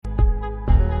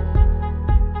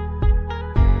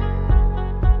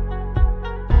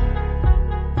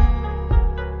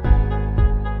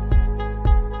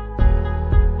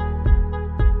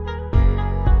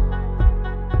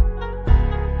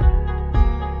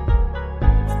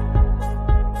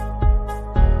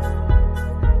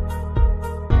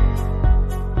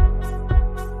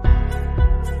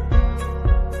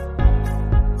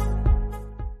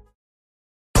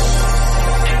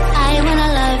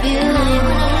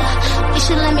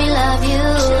you let me love you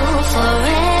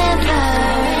forever,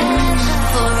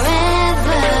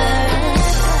 forever?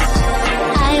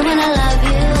 I wanna love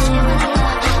you.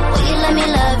 Will you let me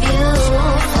love you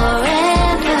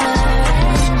forever,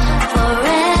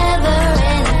 forever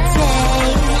and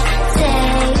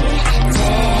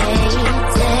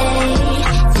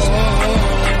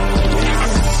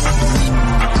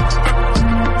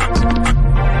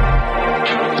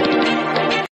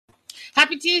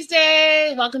Happy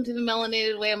Tuesday! Welcome to the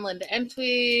Melanated Way. I'm Linda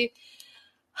Entwee.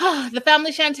 The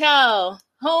family Chantel,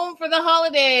 home for the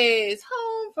holidays.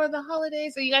 Home for the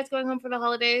holidays. Are you guys going home for the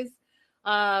holidays?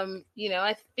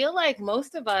 I feel like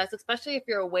most of us, especially if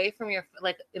you're away from your,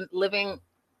 living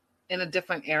in a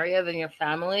different area than your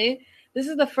family, this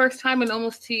is the first time in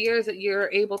almost 2 years that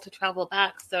you're able to travel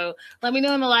back. So let me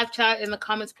know in the live chat, in the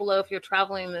comments below, if you're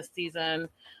traveling this season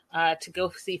to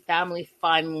go see family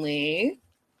finally,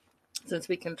 since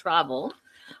we can travel.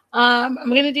 I'm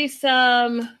going to do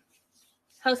some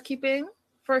housekeeping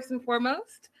first and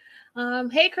foremost.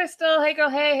 Hey, Crystal. Hey, girl.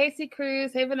 Hey, C.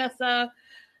 Cruz. Hey, Vanessa.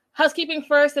 Housekeeping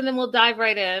first, and then we'll dive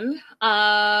right in.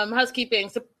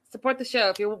 Housekeeping. Support the show.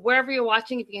 If you're wherever you're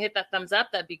watching, if you can hit that thumbs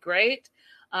up, that'd be great.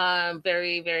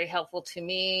 Very, very helpful to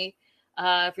me.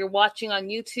 If you're watching on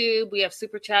YouTube, we have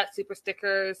super chat, super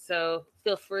stickers, so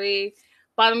feel free.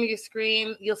 Bottom of your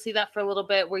screen, you'll see that for a little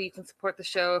bit where you can support the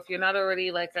show. If you're not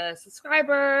already like a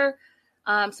subscriber,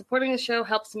 supporting the show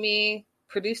helps me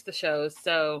produce the shows.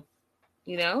 So,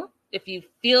 if you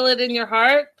feel it in your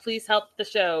heart, please help the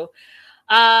show.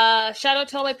 Shout out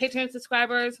to all my Patreon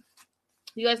subscribers.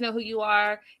 You guys know who you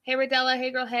are. Hey, Radella.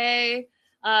 Hey, girl. Hey.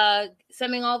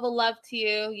 Sending all the love to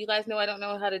you. You guys know I don't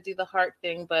know how to do the heart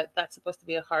thing, but that's supposed to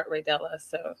be a heart, Radella.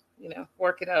 So,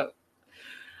 work it out.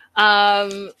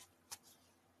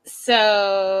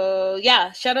 So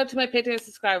yeah, shout out to my Patreon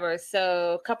subscribers.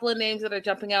 So a couple of names that are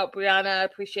jumping out. Brianna, I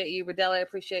appreciate you. Radella, I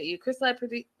appreciate you. Crystal, I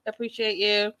appreciate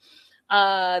you.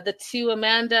 The two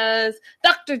Amandas,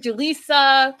 Dr.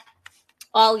 Jaleesa,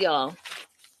 all y'all.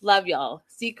 Love y'all.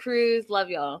 C. Cruz,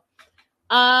 love y'all.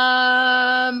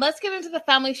 Let's get into the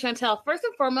family Chantel. First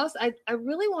and foremost, I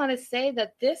really want to say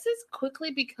that this is quickly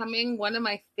becoming one of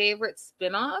my favorite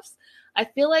spinoffs. I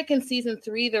feel like in season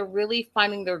 3, they're really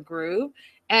finding their groove.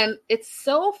 And it's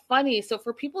so funny. So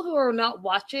for people who are not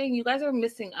watching, you guys are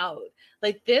missing out.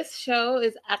 Like, this show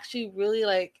is actually really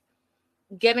like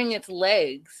getting its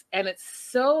legs, and it's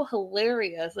so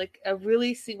hilarious. Like, I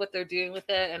really see what they're doing with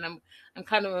it, and I'm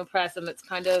kind of impressed. And it's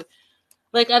kind of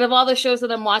like, out of all the shows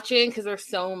that I'm watching, because there's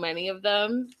so many of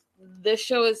them, this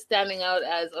show is standing out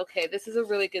as, okay, this is a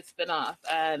really good spinoff,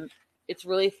 and it's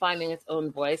really finding its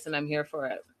own voice, and I'm here for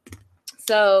it.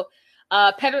 So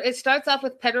it starts off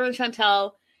with Pedro and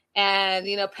Chantel, and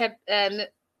and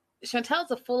Chantel's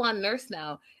a full-on nurse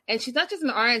now, and she's not just an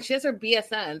RN, she has her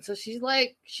BSN, so she's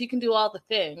like, she can do all the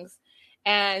things.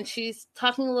 And she's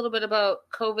talking a little bit about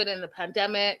COVID and the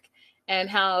pandemic, and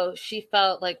how she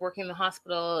felt like working in the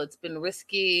hospital, it's been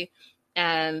risky,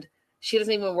 and she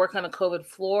doesn't even work on a COVID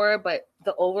floor, but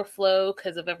the overflow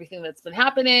because of everything that's been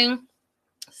happening.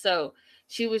 So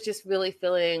she was just really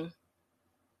feeling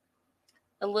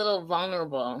a little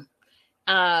vulnerable.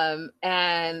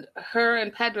 And her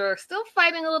and Pedro are still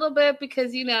fighting a little bit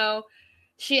because,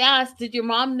 she asked, did your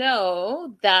mom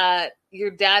know that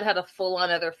your dad had a full-on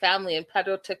other family? And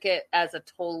Pedro took it as a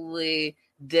totally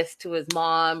diss to his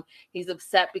mom. He's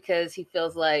upset because he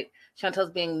feels like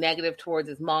Chantel's being negative towards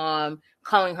his mom,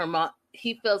 calling her mom.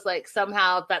 He feels like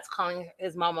somehow that's calling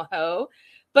his mom a hoe.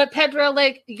 But Pedro,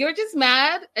 like, you're just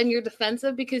mad and you're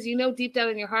defensive because you know deep down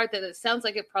in your heart that it sounds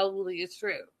like it probably is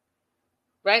true.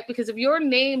 Right? Because if you're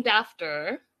named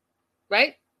after,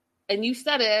 right? And you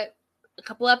said it a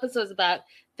couple episodes back,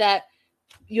 that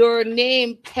your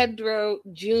name, Pedro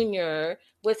Jr.,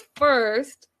 was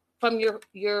first from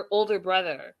your older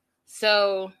brother.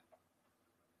 So,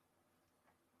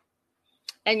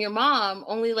 and your mom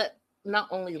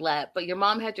but your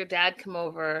mom had your dad come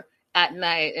over at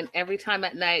night, and every time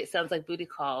at night, it sounds like booty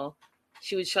call,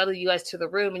 she would shuttle you guys to the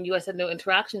room, and you guys had no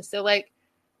interaction. So, like,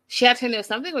 she had to know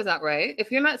something was not right.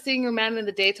 If you're not seeing your man in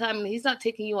the daytime and he's not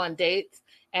taking you on dates,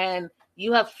 and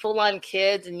you have full-on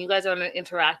kids and you guys aren't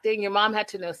interacting, your mom had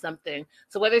to know something.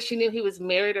 So whether she knew he was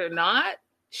married or not,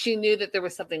 she knew that there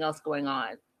was something else going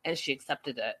on, and she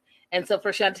accepted it. And so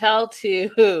for Chantel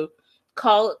to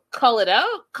call it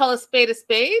out, call a spade,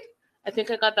 I think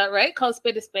I got that right, call a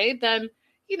spade, then,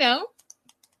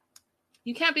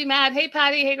 you can't be mad. Hey,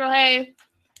 Patty. Hey, girl. Hey.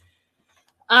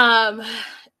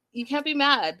 You can't be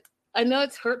mad. I know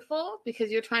it's hurtful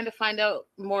because you're trying to find out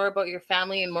more about your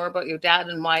family and more about your dad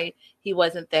and why he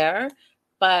wasn't there.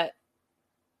 But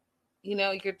you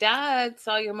know, your dad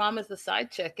saw your mom as the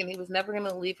side chick and he was never going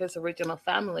to leave his original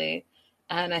family.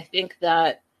 And I think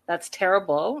that that's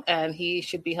terrible and he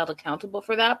should be held accountable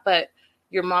for that. But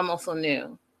your mom also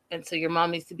knew. And so your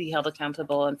mom needs to be held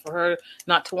accountable. And for her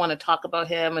not to want to talk about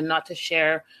him and not to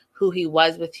share who he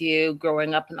was with you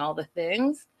growing up and all the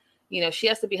things, you know, she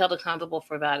has to be held accountable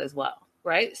for that as well.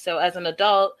 Right. So as an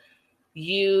adult,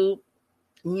 you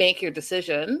make your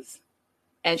decisions.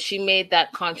 And she made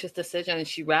that conscious decision and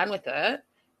she ran with it.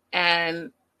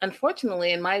 And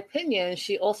unfortunately, in my opinion,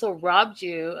 she also robbed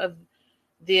you of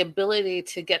the ability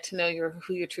to get to know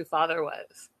who your true father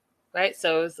was. Right.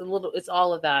 So it's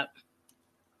all of that.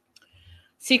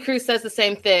 C. Cruz says the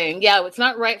same thing. Yeah, it's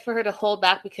not right for her to hold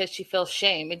back because she feels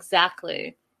shame.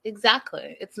 Exactly.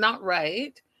 It's not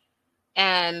right.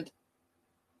 And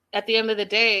at the end of the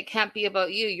day, it can't be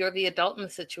about you. You're the adult in the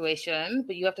situation,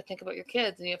 but you have to think about your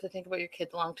kids and you have to think about your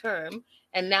kids long term.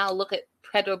 And now look at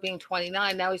Pedro being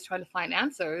 29. Now he's trying to find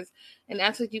answers and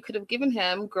answers you could have given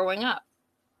him growing up,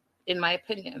 in my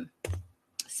opinion.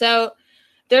 So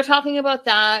they're talking about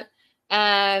that.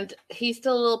 And he's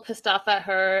still a little pissed off at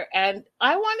her. And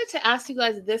I wanted to ask you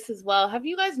guys this as well. Have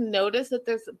you guys noticed that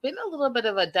there's been a little bit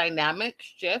of a dynamic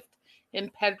shift in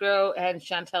Pedro and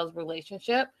Chantel's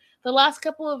relationship? The last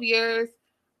couple of years,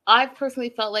 I've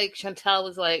personally felt like Chantel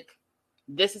was like,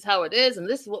 this is how it is, and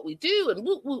this is what we do, and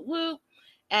whoop, whoop, whoop.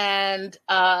 And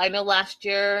I know last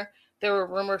year there were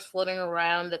rumors floating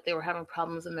around that they were having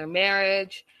problems in their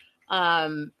marriage.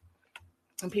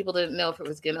 And people didn't know if it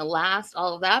was going to last,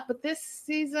 all of that. But this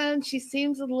season, she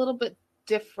seems a little bit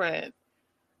different.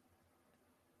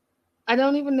 I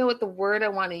don't even know what the word I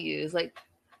want to use. Like,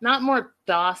 not more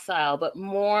docile, but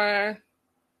more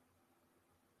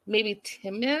maybe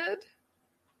timid.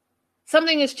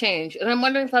 Something has changed. And I'm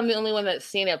wondering if I'm the only one that's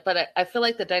seen it, but I feel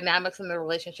like the dynamics in the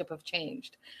relationship have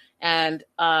changed. And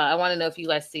I want to know if you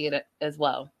guys see it as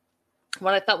well.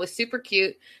 What I thought was super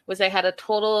cute was they had a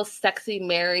total sexy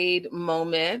married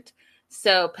moment.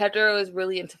 So Pedro is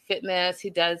really into fitness. He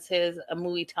does his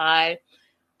Muay Thai.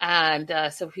 And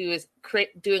so he was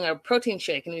doing a protein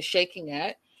shake and he was shaking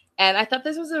it. And I thought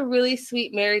this was a really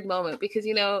sweet married moment because,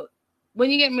 you know, when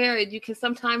you get married, you can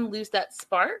sometimes lose that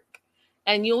spark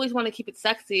and you always want to keep it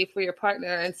sexy for your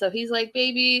partner. And so he's like,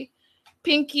 baby,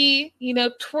 pinky, you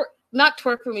know, not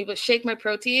twerk for me, but shake my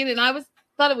protein. And I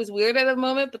thought it was weird at the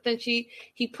moment, but then he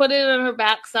put it on her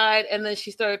backside and then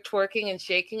she started twerking and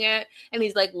shaking it. And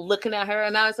he's like looking at her.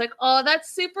 And I was like, oh,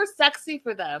 that's super sexy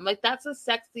for them. Like that's a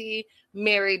sexy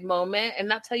married moment.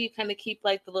 And that's how you kind of keep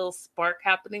like the little spark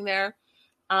happening there.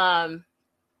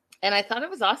 And I thought it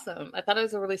was awesome. I thought it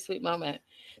was a really sweet moment.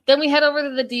 Then we head over to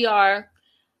the DR.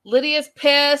 Lydia's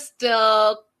pissed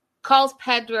still, calls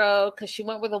Pedro because she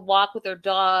went with a walk with her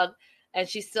dog. And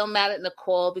she's still mad at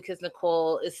Nicole because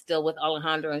Nicole is still with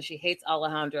Alejandro and she hates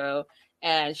Alejandro.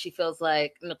 And she feels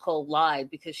like Nicole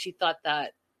lied because she thought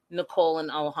that Nicole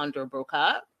and Alejandro broke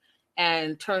up.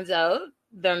 And turns out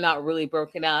they're not really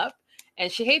broken up.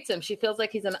 And she hates him. She feels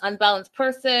like he's an unbalanced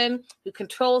person who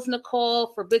controls Nicole,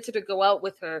 forbids her to go out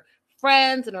with her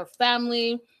friends and her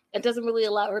family, and doesn't really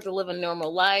allow her to live a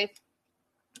normal life.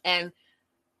 And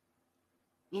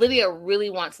Lydia really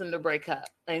wants them to break up.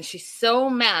 And she's so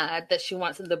mad that she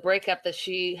wants them to break up that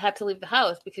she had to leave the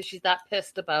house because she's that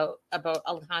pissed about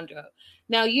Alejandro.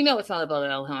 Now, you know it's not about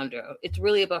Alejandro. It's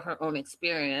really about her own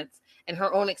experience and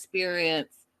her own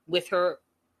experience with her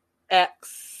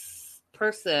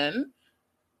ex-person,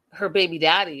 her baby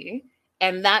daddy.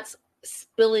 And that's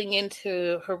spilling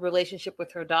into her relationship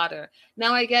with her daughter.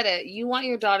 Now, I get it. You want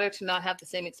your daughter to not have the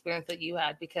same experience that you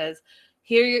had because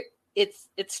here it's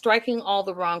striking all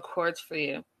the wrong chords for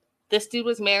you. This dude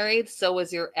was married, so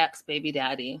was your ex baby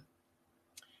daddy.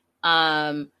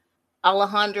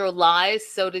 Alejandro lies,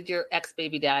 so did your ex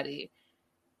baby daddy.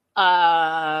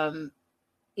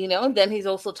 You know, then he's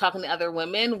also talking to other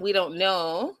women. We don't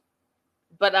know,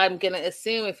 but I'm gonna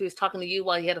assume if he was talking to you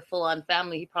while he had a full-on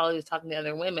family, he probably was talking to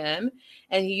other women.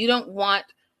 And you don't want,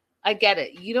 I get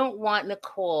it, you don't want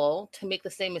Nicole to make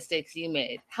the same mistakes you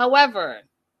made. However,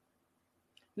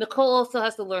 Nicole also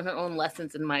has to learn her own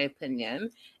lessons, in my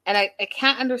opinion. And I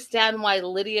can't understand why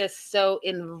Lydia is so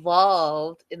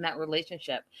involved in that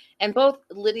relationship. And both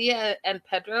Lydia and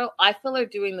Pedro, I feel, are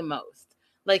doing the most.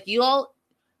 Like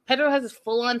Pedro has his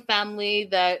full-on family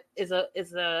that is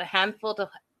a handful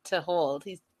to hold.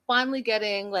 He's finally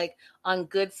getting like on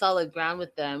good solid ground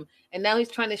with them. And now he's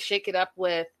trying to shake it up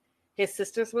with his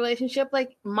sister's relationship.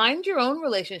 Like, mind your own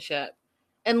relationship.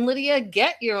 And Lydia,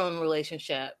 get your own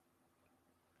relationship.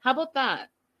 How about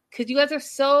that? Because you guys are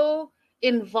so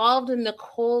involved in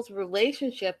Nicole's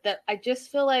relationship that I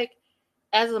just feel like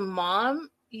as a mom,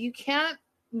 you can't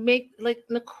make, like,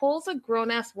 Nicole's a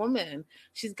grown-ass woman.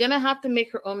 She's gonna have to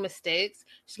make her own mistakes.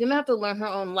 She's gonna have to learn her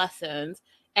own lessons.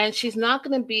 And she's not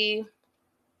gonna be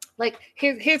like,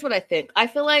 here's what I think. I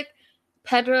feel like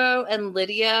Pedro and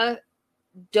Lydia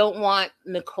don't want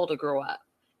Nicole to grow up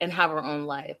and have her own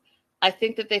life. I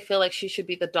think that they feel like she should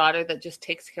be the daughter that just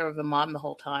takes care of the mom the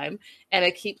whole time. And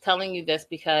I keep telling you this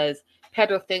because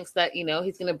Pedro thinks that, you know,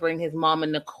 he's going to bring his mom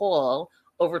and Nicole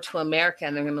over to America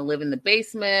and they're going to live in the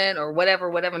basement or whatever,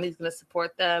 and he's going to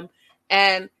support them.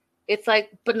 And it's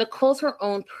like, but Nicole's her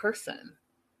own person,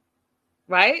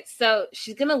 right? So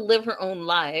she's going to live her own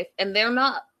life and they're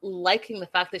not liking the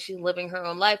fact that she's living her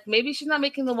own life. Maybe she's not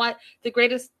making the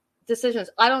greatest decisions.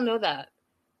 I don't know that.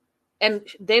 And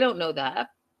they don't know that.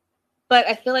 But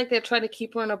I feel like they're trying to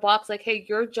keep her in a box. Like, hey,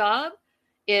 your job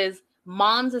is,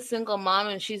 mom's a single mom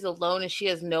and she's alone and she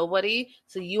has nobody.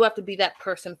 So you have to be that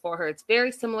person for her. It's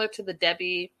very similar to the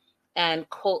Debbie and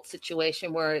Colt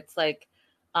situation where it's like,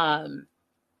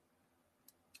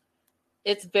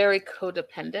 it's very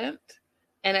codependent.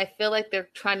 And I feel like they're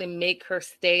trying to make her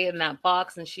stay in that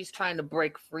box and she's trying to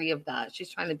break free of that. She's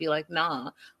trying to be like,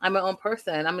 nah, I'm my own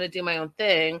person. I'm going to do my own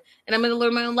thing and I'm going to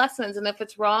learn my own lessons. And if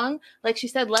it's wrong, like she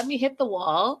said, let me hit the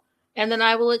wall and then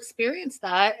I will experience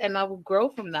that and I will grow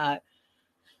from that.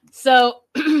 So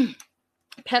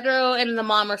Pedro and the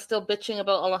mom are still bitching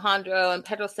about Alejandro. And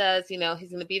Pedro says, you know,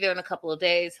 he's going to be there in a couple of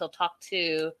days. He'll talk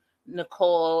to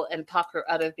Nicole and talk her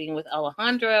out of being with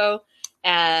Alejandro.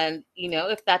 And, you know,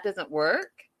 if that doesn't work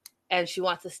and she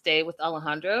wants to stay with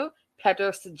Alejandro,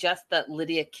 Pedro suggests that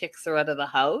Lydia kicks her out of the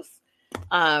house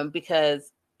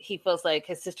because he feels like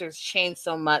his sister's changed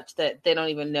so much that they don't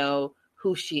even know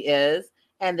who she is.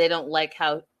 And they don't like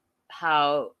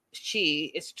how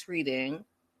she is treating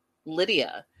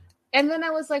Lydia. And then I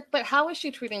was like, but how is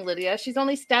she treating Lydia? She's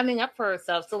only standing up for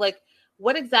herself. So, like,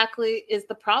 what exactly is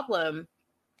the problem?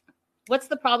 What's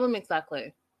the problem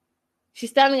exactly? She's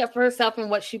standing up for herself and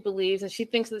what she believes, and she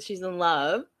thinks that she's in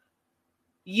love.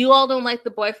 You all don't like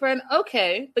the boyfriend?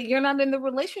 Okay, but you're not in the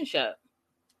relationship.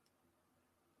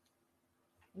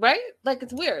 Right? Like,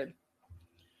 it's weird.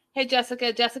 Hey,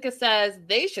 Jessica. Jessica says,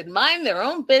 they should mind their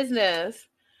own business.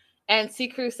 And C.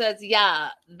 Cruz says, yeah,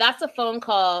 that's a phone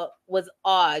call was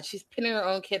odd. She's pinning her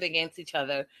own kid against each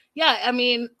other. Yeah, I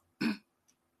mean,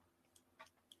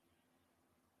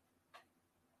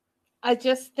 I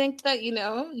just think that, you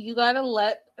know, you got to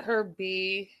let her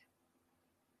be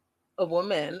a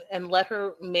woman and let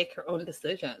her make her own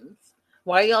decisions.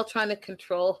 Why are y'all trying to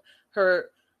control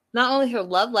her, not only her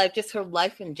love life, just her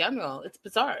life in general? It's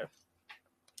bizarre.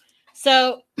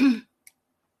 So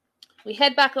we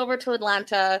head back over to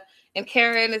Atlanta, and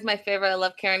Karen is my favorite. I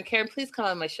love Karen. Karen, please come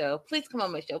on my show. Please come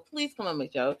on my show. Please come on my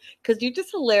show because you're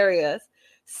just hilarious.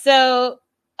 So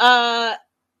Karen's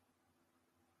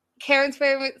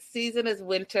favorite season is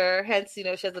winter. Hence, you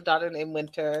know, she has a daughter named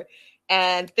Winter.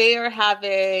 And they are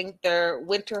having their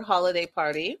winter holiday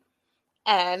party.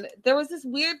 And there was this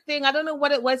weird thing. I don't know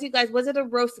what it was, you guys. Was it a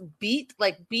roast beet,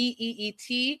 like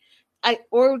BEET?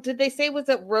 Or did they say was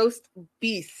it roast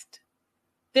beast?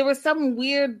 There was some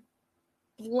weird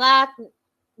black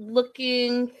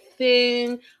looking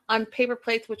thing on paper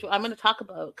plates, which I'm going to talk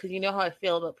about because you know how I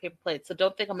feel about paper plates. So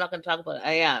don't think I'm not going to talk about it.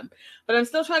 I am. But I'm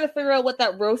still trying to figure out what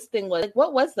that roast thing was. Like,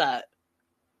 what was that?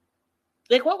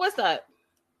 Like, what was that?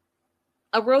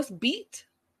 A roast beet?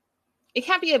 It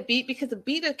can't be a beet because a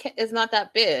beet is not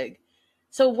that big.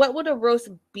 So what would a roast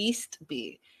beast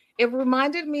be? It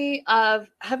reminded me of,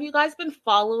 have you guys been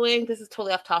following, this is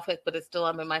totally off topic, but it's still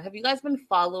on my mind. Have you guys been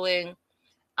following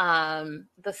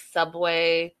the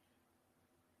Subway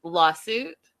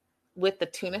lawsuit with the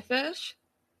tuna fish?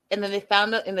 And then they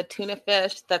found out in the tuna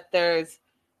fish that there's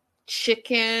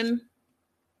chicken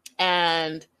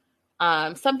and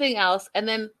something else. And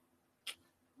then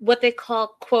what they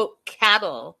call, quote,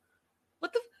 cattle.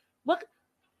 What?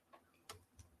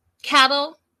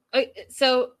 Cattle?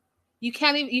 So you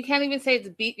can't even say it's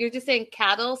beef. You're just saying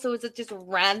cattle. So is it just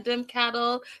random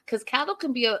cattle? Because cattle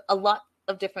can be a lot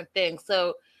of different things.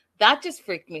 So that just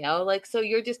freaked me out. Like, so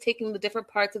you're just taking the different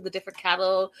parts of the different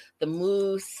cattle, the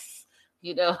moose,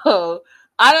 you know,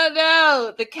 I don't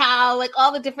know, the cow, like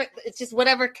all the different, it's just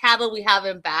whatever cattle we have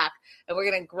in back. And we're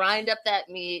going to grind up that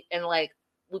meat and like,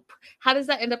 how does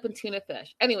that end up in tuna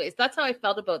fish? Anyways, that's how I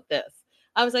felt about this.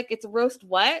 I was like, it's roast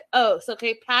what? Oh, so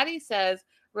okay, Patty says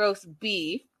roast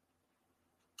beef.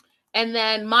 And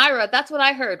then Myra, that's what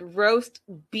I heard, roast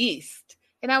beast.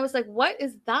 And I was like, what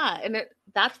is that? And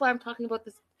that's why I'm talking about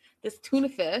this tuna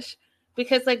fish.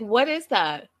 Because like, what is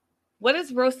that? What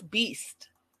is roast beast?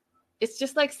 It's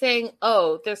just like saying,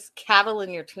 oh, there's cattle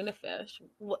in your tuna fish.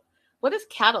 What is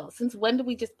cattle? Since when do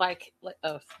we just buy?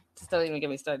 Just don't even get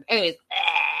me started. Anyways,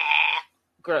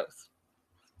 gross.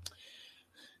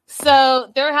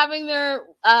 So they're having their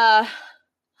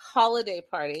holiday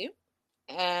party,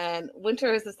 and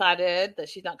Winter has decided that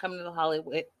she's not coming to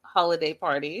the holiday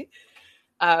party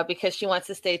because she wants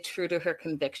to stay true to her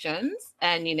convictions.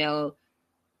 And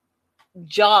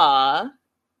Jaw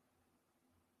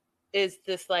is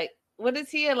this like, what is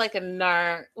he, like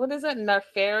what is it,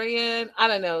 Narfarian? I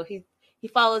don't know. He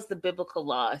follows the biblical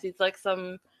laws. He's like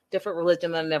some different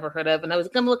religion that I've never heard of, and I was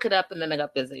gonna look it up and then I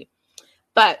got busy.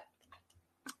 But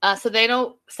so they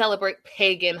don't celebrate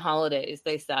pagan holidays,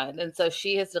 they said, and so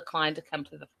she has declined to come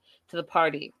to the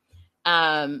party,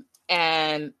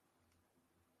 and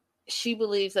she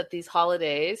believes that these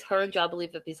holidays, her and Jaw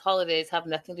believe that these holidays have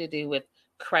nothing to do with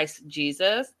Christ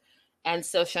Jesus. And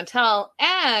so Chantel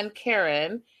and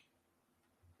Karen,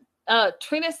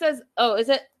 Trina says, oh, is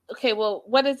it, okay, well,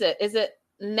 what is it? Is it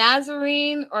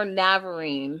Nazarene or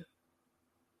Navarine?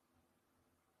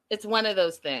 It's one of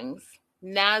those things.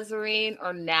 Nazarene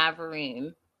or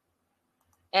Navarine.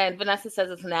 And Vanessa says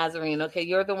it's Nazarene. Okay,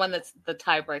 you're the one that's the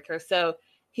tiebreaker. So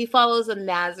he follows a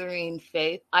Nazarene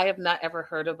faith. I have not ever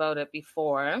heard about it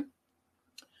before.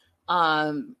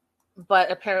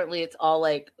 But apparently it's all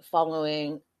like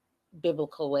following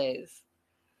biblical ways.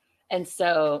 And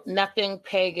so nothing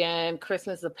pagan.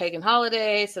 Christmas is a pagan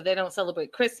holiday, so they don't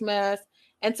celebrate Christmas.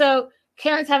 And so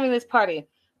Karen's having this party.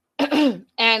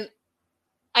 And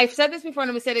I've said this before and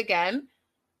I'm going to say it again.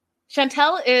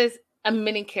 Chantel is a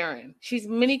mini Karen. She's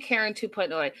mini Karen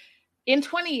 2.0. In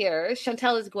 20 years,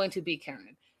 Chantel is going to be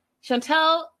Karen.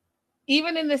 Chantel,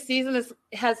 even in this season,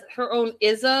 has her own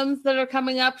isms that are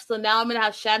coming up. So now I'm going to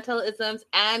have Chantel isms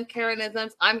and Karen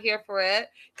isms. I'm here for it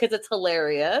because it's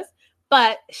hilarious.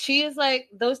 But she is like,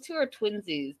 those two are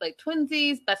twinsies, like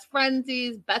twinsies, best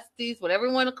friendsies, besties, whatever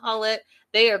you want to call it.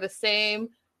 They are the same.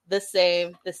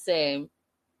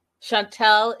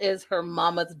 Chantel is her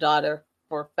mama's daughter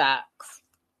for facts.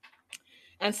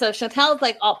 And so Chantel's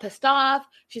like all pissed off.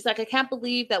 She's like, I can't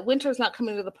believe that Winter's not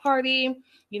coming to the party.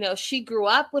 She grew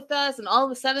up with us and all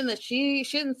of a sudden that she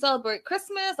didn't celebrate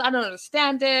Christmas. I don't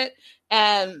understand it.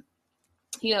 And,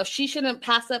 she shouldn't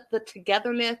pass up the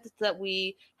togetherness that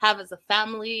we have as a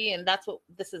family. And that's what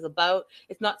this is about.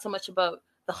 It's not so much about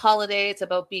the holiday. It's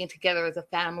about being together as a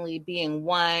family, being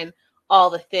one, all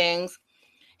the things.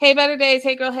 Hey, Better Days.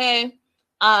 Hey, girl. Hey.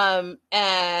 And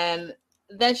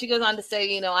then she goes on to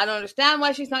say, I don't understand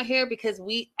why she's not here because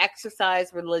we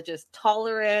exercise religious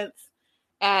tolerance.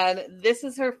 And this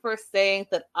is her first saying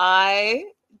that I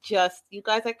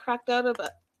cracked out of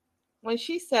it. When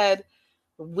she said,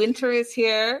 Winter is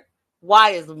here.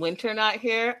 Why is Winter not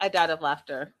here? I died of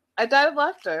laughter. I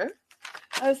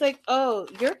was like, oh,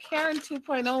 you're Karen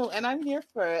 2.0 and I'm here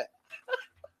for it.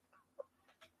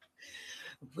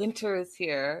 Winter is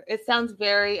here. It sounds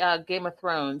very Game of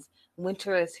Thrones.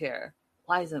 Winter is here.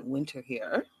 Why isn't Winter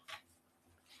here?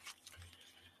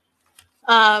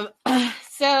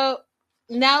 So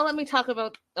now let me talk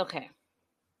about, okay.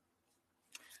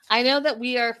 I know that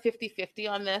we are 50-50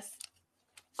 on this,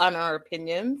 on our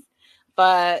opinions,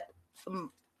 but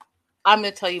I'm going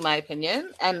to tell you my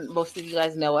opinion, and most of you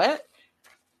guys know it.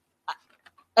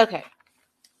 Okay.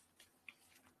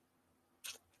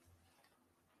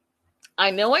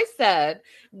 I know I said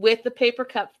with the paper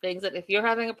cup things that if you're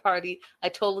having a party, I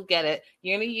totally get it.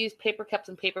 You're going to use paper cups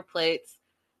and paper plates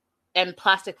and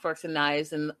plastic forks and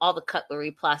knives and all the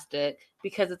cutlery plastic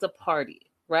because it's a party,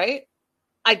 right?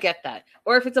 I get that.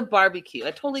 Or if it's a barbecue,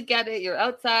 I totally get it. You're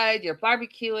outside, you're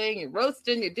barbecuing, you're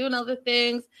roasting, you're doing other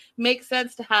things. Makes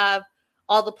sense to have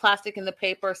all the plastic and the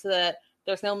paper so that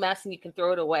there's no mess and you can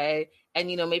throw it away. And,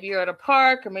 maybe you're at a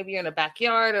park or maybe you're in a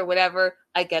backyard or whatever.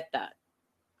 I get that.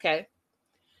 Okay.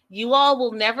 You all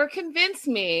will never convince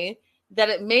me that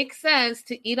it makes sense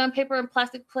to eat on paper and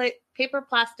plastic.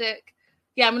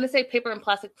 Yeah, I'm going to say paper and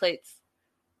plastic plates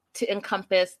to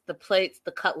encompass the plates,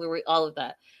 the cutlery, all of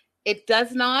that. It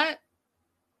does not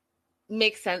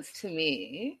make sense to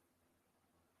me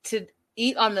to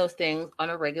eat on those things on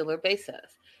a regular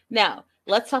basis. Now,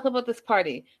 let's talk about this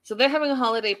party. So they're having a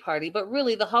holiday party, but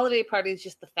really the holiday party is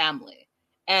just the family.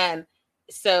 And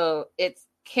so it's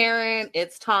Karen,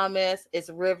 it's Thomas,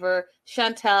 it's River,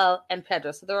 Chantel, and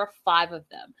Pedro. So there are 5 of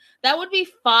them. That would be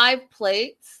 5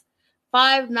 plates,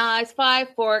 5 knives,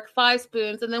 5 forks, 5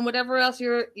 spoons, and then whatever else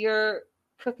you're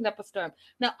cooking up a storm.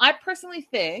 Now, I personally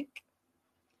think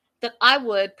that I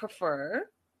would prefer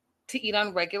to eat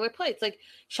on regular plates. Like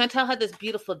Chantel had this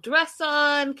beautiful dress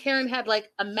on. Karen had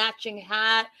like a matching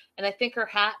hat, and I think her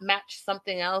hat matched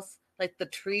something else, like the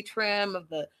tree trim of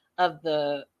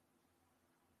the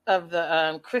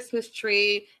Christmas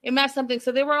tree. It matched something.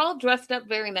 So they were all dressed up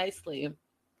very nicely.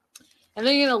 And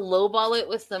then you're going to lowball it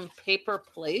with some paper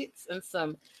plates and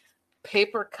some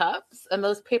paper cups. And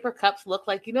those paper cups look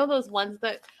like, those ones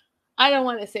that I don't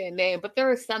want to say a name, but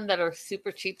there are some that are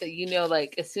super cheap that,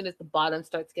 like as soon as the bottom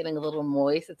starts getting a little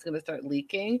moist, it's going to start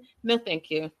leaking. No, thank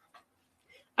you.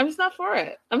 I'm just not for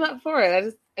it. I'm not for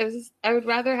it. I would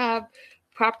rather have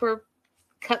proper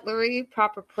cutlery,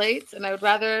 proper plates, and I would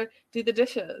rather do the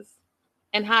dishes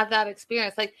and have that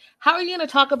experience. Like, how are you going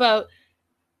to talk about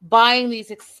buying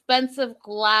these expensive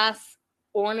glass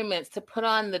ornaments to put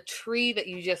on the tree that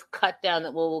you just cut down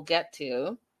that we'll get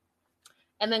to,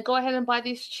 and then go ahead and buy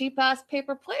these cheap ass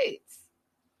paper plates?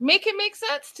 Make it make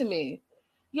sense to me.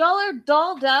 Y'all are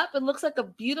dolled up. It looks like a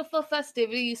beautiful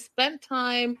festivity. You spent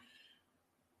time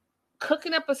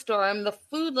cooking up a storm. The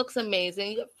food looks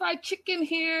amazing. You got fried chicken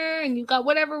here, and you got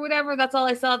whatever. That's all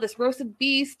I saw. This roasted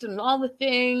beast and all the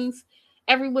things.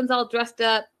 Everyone's all dressed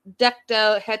up, decked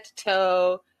out, head to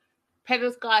toe.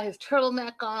 Pedro's got his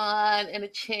turtleneck on and a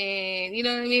chain. You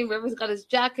know what I mean? River's got his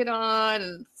jacket on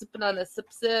and sipping on a sip.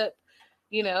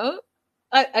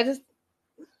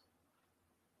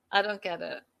 I don't get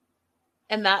it.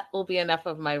 And that will be enough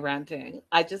of my ranting.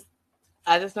 I just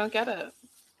don't get it.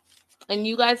 And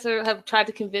you guys have tried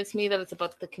to convince me that it's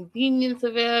about the convenience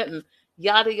of it and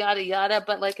yada, yada, yada.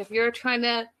 But like, if you're trying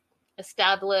to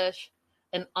establish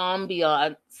an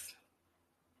ambiance,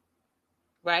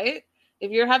 right?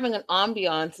 If you're having an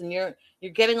ambiance and you're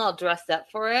getting all dressed up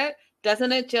for it,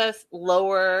 doesn't it just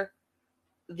lower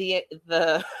the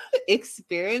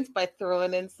experience by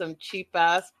throwing in some cheap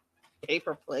ass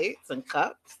paper plates and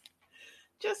cups?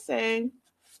 Just saying.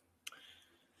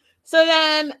 So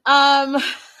then,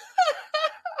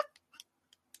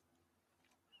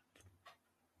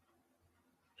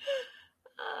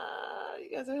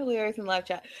 you guys are hilarious in live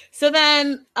chat. So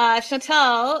then,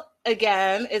 Chantel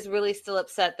again is really still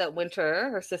upset that Winter,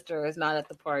 her sister, is not at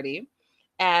the party,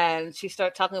 and she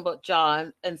started talking about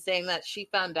John and saying that she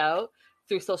found out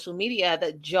through social media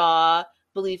that Jaw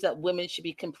believes that women should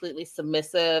be completely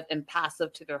submissive and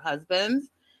passive to their husbands.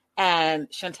 And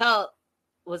Chantel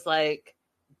was like,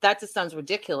 that just sounds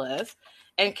ridiculous.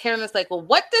 And Karen was like, well,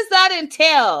 what does that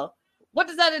entail? What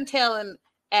does that entail?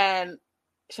 And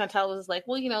Chantel was like,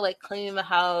 well, like cleaning the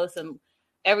house and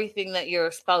everything that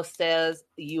your spouse says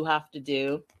you have to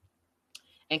do.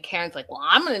 And Karen's like, well,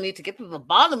 I'm going to need to get to the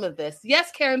bottom of this.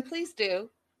 Yes, Karen, please do.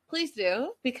 Please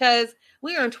do. Because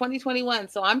we are in 2021.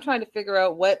 So I'm trying to figure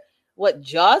out what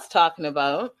Jaw's talking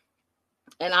about.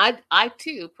 And I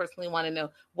too personally want to know,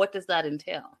 what does that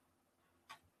entail?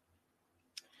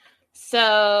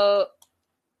 So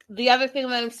the other thing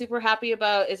that I'm super happy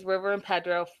about is River and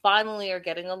Pedro finally are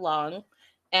getting along.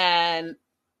 And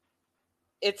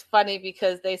it's funny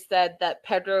because they said that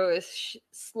Pedro is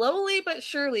slowly but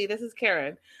surely, this is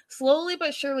Karen, slowly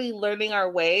but surely learning our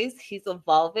ways. He's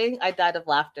evolving. I died of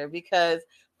laughter because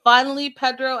finally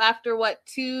Pedro, after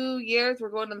 2 years, we're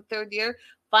going on the third year,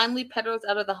 finally Pedro's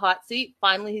out of the hot seat.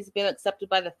 Finally, he's been accepted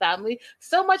by the family.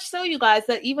 So much so, you guys,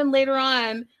 that even later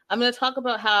on, I'm going to talk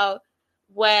about how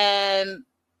when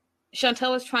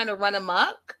Chantel was trying to run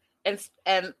amok and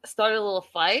start a little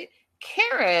fight,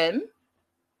 Karen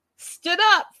stood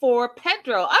up for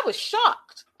Pedro. I was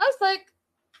shocked. I was like,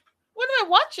 what am I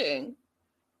watching?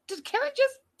 Did Karen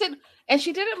did? And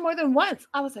she did it more than once.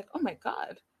 I was like, oh my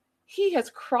God, he has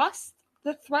crossed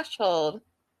the threshold.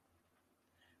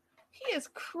 He has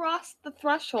crossed the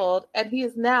threshold and he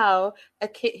is now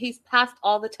he's passed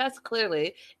all the tests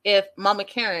clearly if Mama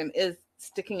Karen is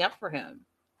sticking up for him.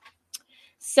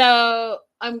 So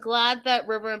I'm glad that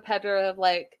River and Pedro have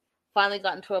finally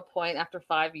gotten to a point after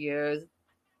 5 years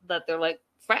that they're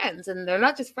friends, and they're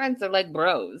not just friends, they're like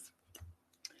bros.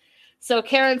 So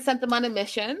Karen sent them on a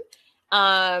mission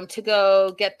to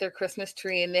go get their Christmas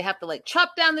tree, and they have to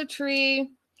chop down the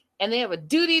tree, and they have a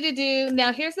duty to do.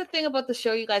 Now, here's the thing about the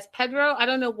show, you guys. Pedro, I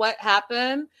don't know what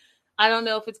happened. I don't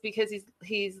know if it's because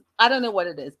he's I don't know what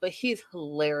it is, but he's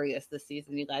hilarious this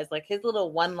season, you guys. His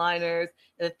little one-liners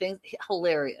and the things,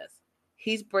 hilarious.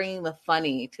 He's bringing the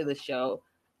funny to the show.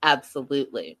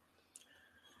 Absolutely.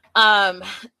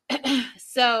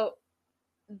 So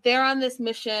they're on this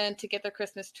mission to get their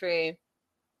Christmas tree,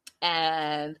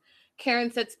 and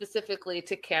Karen said specifically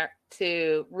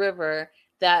to River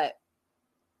that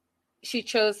she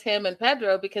chose him and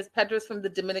Pedro because Pedro's from the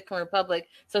Dominican Republic,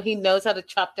 so he knows how to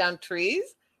chop down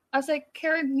trees. I was like,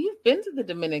 Karen, you've been to the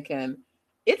Dominican.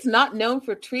 It's not known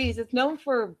for trees. It's known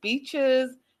for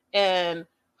beaches and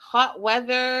hot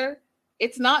weather.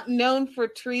 It's not known for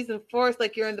trees and forests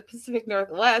like you're in the Pacific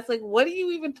Northwest. What are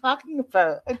you even talking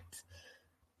about?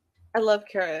 I love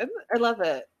Karen. I love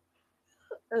it.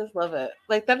 I just love it.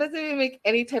 Like that doesn't even make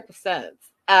any type of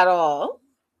sense at all.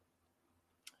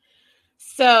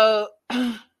 So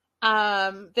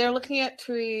they're looking at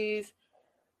trees.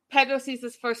 Pedro sees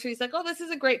this first tree. He's like, "Oh, this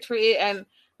is a great tree." And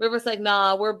River's like,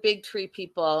 "Nah, we're big tree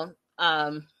people."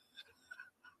 And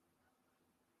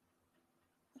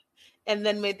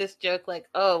then made this joke like,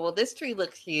 "Oh, well, this tree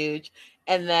looks huge."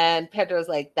 And then Pedro's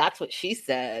like, "That's what she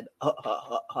said."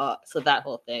 So that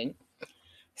whole thing.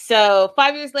 So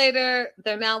 5 years later,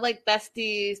 they're now like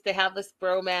besties. They have this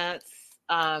bromance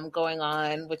going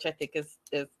on, which I think is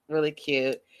really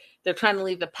cute. They're trying to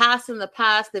leave the past in the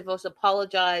past. They've both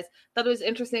apologized. Thought it was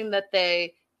interesting that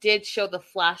they did show the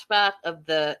flashback of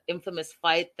the infamous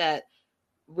fight that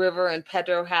River and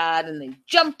Pedro had, and they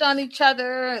jumped on each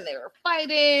other and they were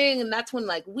fighting, and that's when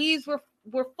like weeds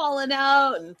were falling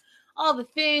out and all the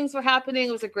things were happening.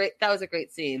 That was a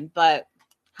great scene, but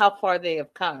how far they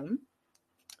have come.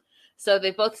 So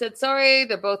they both said sorry.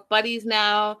 They're both buddies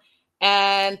now.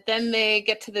 And then they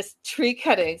get to this tree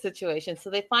cutting situation. So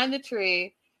they find the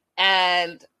tree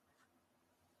and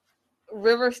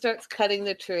River starts cutting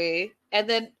the tree. And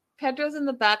then Pedro's in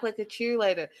the back like a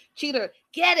cheerleader. Cheater,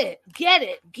 get it, get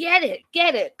it, get it,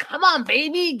 get it. Come on,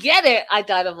 baby, get it. I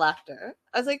died of laughter.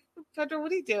 I was like, Pedro,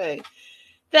 what are you doing?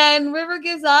 Then River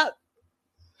gives up.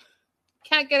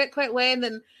 Can't get it quite way.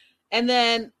 And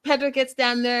then Pedro gets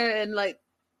down there and like,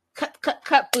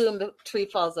 cut, boom, the tree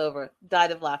falls over.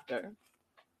 Died of laughter.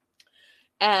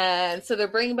 And so they're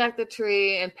bringing back the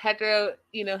tree, and Pedro,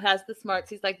 has the smarts.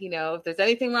 He's like, if there's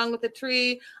anything wrong with the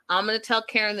tree, I'm going to tell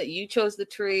Karen that you chose the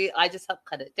tree. I just helped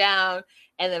cut it down.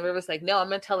 And then River's like, no, I'm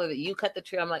going to tell her that you cut the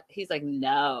tree. He's like,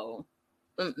 no,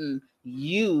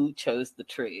 you chose the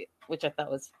tree, which I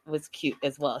thought was cute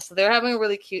as well. So they're having a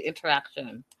really cute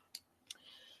interaction.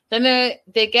 Then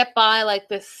they get by like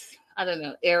this, I don't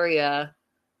know, area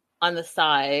on the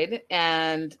side,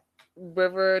 and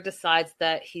River decides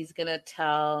that he's gonna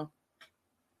tell.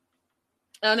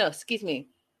 Oh no, excuse me.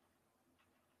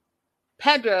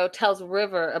 Pedro tells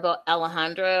River about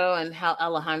Alejandro and how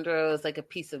Alejandro is like a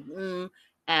piece of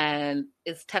and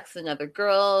is texting other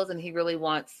girls, and he really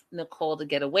wants Nicole to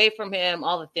get away from him.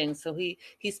 All the things. So he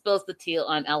spills the tea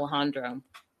on Alejandro,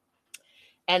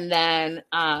 and then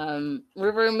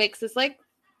River makes this like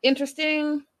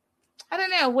interesting. I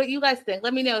don't know what you guys think.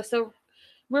 Let me know. So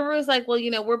River is like, well,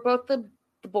 we're both the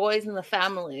boys in the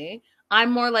family.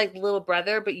 I'm more like little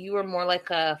brother, but you are more like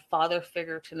a father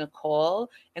figure to Nicole.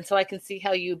 And so I can see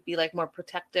how you'd be like more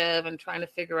protective and trying to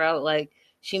figure out like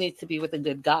she needs to be with a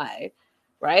good guy.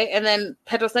 Right. And then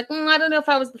Pedro's like, I don't know if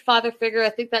I was the father figure. I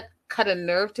think that cut a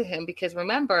nerve to him because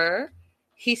remember,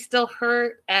 he's still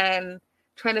hurt and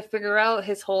trying to figure out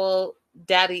his whole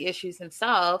daddy issues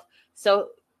himself.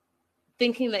 So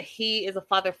thinking that he is a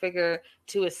father figure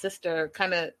to his sister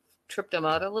kind of tripped him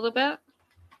out a little bit.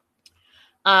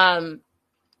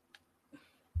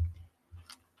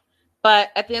 But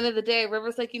at the end of the day,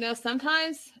 River's like,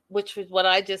 sometimes, which is what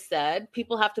I just said,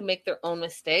 people have to make their own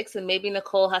mistakes. And maybe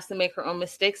Nicole has to make her own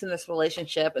mistakes in this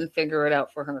relationship and figure it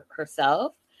out for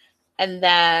herself. And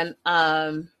then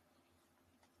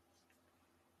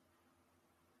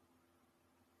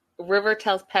River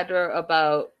tells Pedro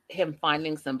about him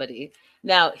finding somebody.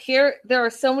 Now, there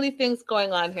are so many things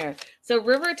going on here. So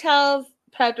River tells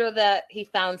Pedro that he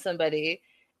found somebody,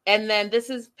 and then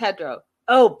this is Pedro.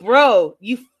 Oh, bro,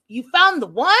 you found the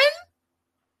one?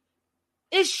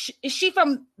 Is she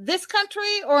from this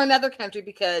country or another country?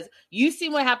 Because you see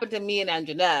what happened to me and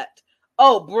Anjanette.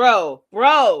 Oh, bro.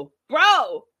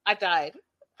 I died.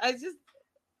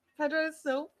 Pedro is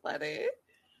so funny.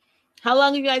 How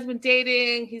long have you guys been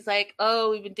dating? He's like,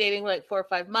 oh, we've been dating like 4 or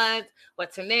 5 months.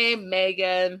 What's her name?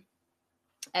 Megan.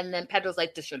 And then Pedro's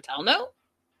like, does Chantel know?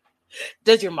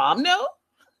 Does your mom know?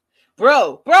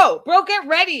 Bro, get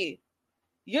ready.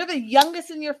 You're the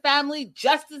youngest in your family.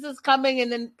 Justice is coming.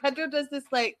 And then Pedro does this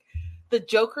like the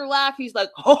Joker laugh. He's like,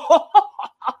 and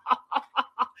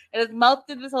his mouth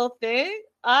did this whole thing.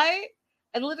 And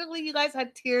literally you guys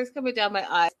had tears coming down my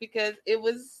eyes because it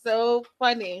was so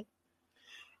funny.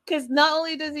 Because not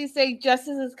only does he say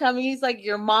justice is coming, he's like,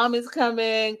 your mom is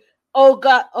coming. Oh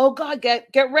God,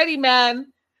 get ready,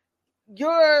 man.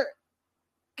 You're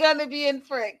gonna be in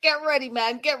for it. Get ready,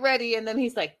 man. Get ready. And then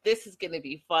he's like, this is gonna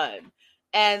be fun.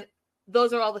 And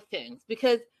those are all the things.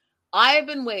 Because I have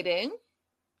been waiting.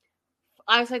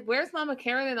 I was like, where's Mama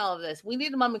Karen in all of this? We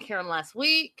needed Mama Karen last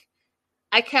week.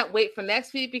 I can't wait for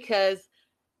next week because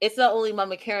it's not only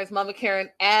Mama Karen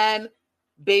and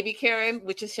Baby Karen,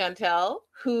 which is Chantel,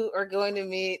 who are going to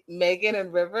meet Megan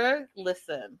and River.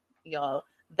 Listen, y'all,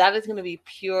 that is going to be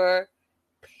pure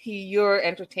pure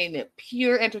entertainment.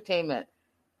 Pure entertainment.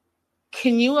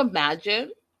 Can you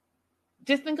imagine?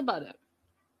 Just think about it.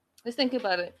 Just think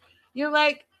about it. You're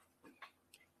like,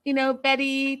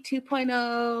 Betty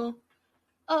 2.0.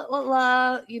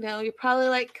 You're probably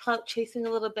like clout chasing a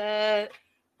little bit.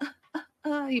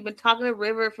 You've been talking to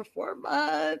River for 4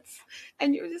 months,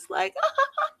 and you're just like,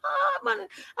 I'm on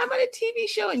a TV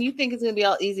show, and you think it's gonna be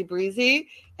all easy breezy,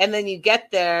 and then you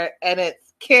get there, and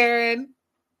it's Karen,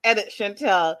 and it's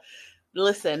Chantel.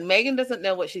 Listen, Megan doesn't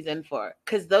know what she's in for,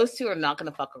 because those two are not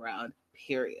gonna fuck around.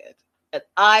 Period. And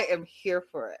I am here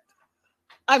for it.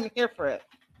 I'm here for it.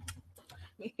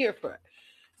 I'm here for it.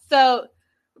 So,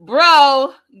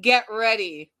 bro, get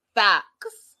ready.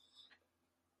 Facts.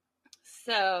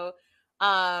 So,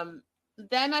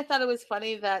 then I thought it was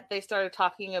funny that they started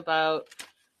talking about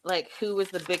like who was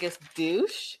the biggest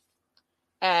douche,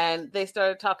 and they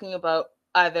started talking about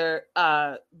either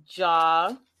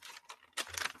Ja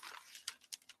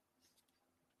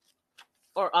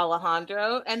or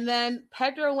Alejandro, and then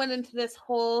Pedro went into this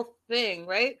whole thing,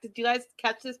 right? Did you guys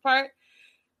catch this part?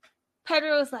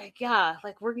 Pedro was like, yeah,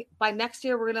 like by next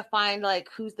year we're gonna find like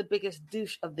who's the biggest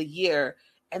douche of the year,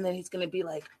 and then he's gonna be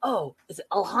like, oh, is it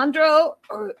Alejandro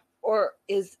or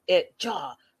is it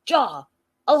Ja,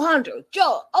 Alejandro,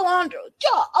 Ja,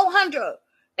 Alejandro,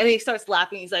 and he starts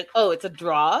laughing. He's like, oh, it's a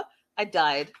draw. I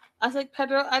died. I was like,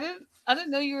 Pedro, I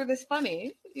didn't know you were this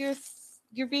funny. You're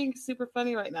being super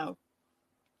funny right now.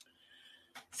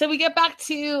 So we get back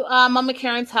to Mama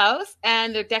Karen's house,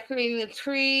 and they're decorating the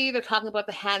tree. They're talking about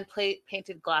the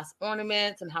hand-painted glass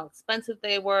ornaments and how expensive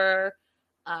they were.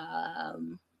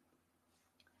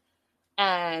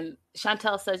 And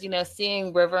Chantel says,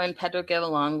 seeing River and Pedro get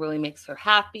along really makes her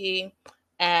happy.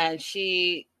 And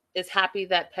she is happy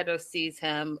that Pedro sees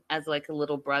him as like a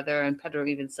little brother. And Pedro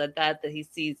even said that he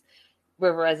sees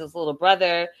River as his little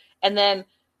brother. And then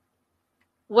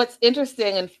what's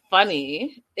interesting and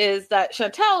funny is that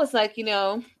Chantel was like,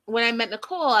 when I met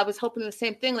Nicole, I was hoping the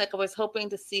same thing. Like I was hoping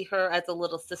to see her as a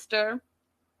little sister.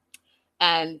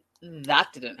 And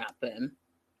that didn't happen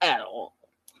at all.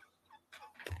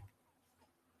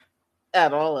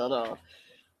 At all.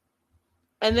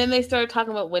 And then they started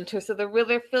talking about Winter. So their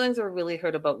feelings were really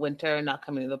hurt about Winter and not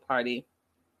coming to the party.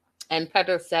 And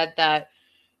Pedro said that,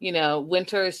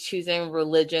 Winter is choosing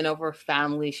religion over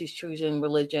family. She's choosing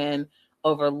religion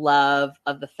over love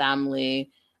of the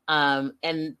family.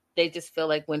 And they just feel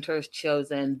like Winter has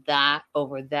chosen that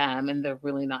over them, and they're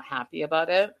really not happy about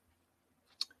it.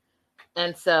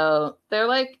 And so they're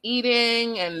like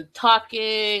eating and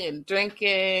talking and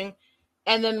drinking.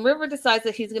 And then River decides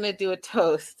that he's going to do a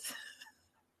toast.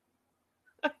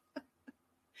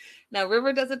 Now,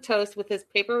 River does a toast with his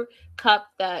paper cup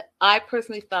that I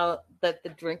personally felt that the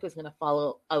drink was going to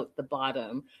fall out the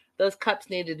bottom. Those cups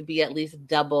needed to be at least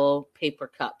double paper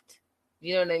cupped.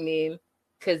 You know what I mean?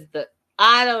 Because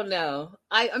I don't know.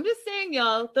 I'm just saying,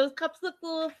 y'all, those cups look a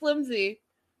little flimsy.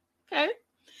 Okay?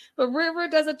 But River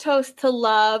does a toast to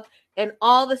love and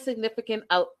all the significant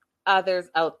others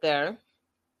out there,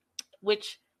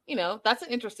 which, that's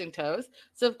an interesting toast.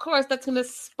 So, of course, that's going to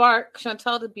spark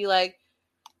Chantel to be like,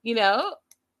 when are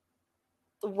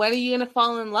you going to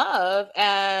fall in love?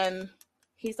 And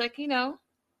he's like,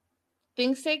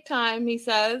 things take time, he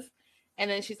says.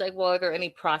 And then she's like, well, are there any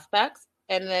prospects?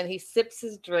 And then he sips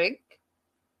his drink.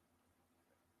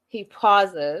 He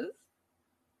pauses.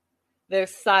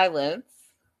 There's silence.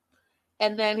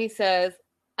 And then he says,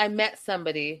 I met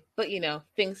somebody, but,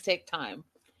 things take time.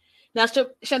 Now,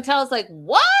 Chantel's like,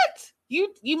 what?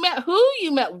 You met who?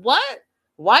 You met what?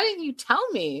 Why didn't you tell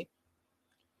me?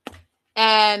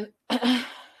 And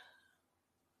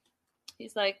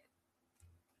he's like,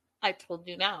 I told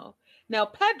you now. Now,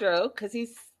 Pedro, because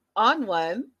he's on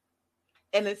one,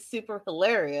 and it's super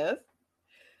hilarious,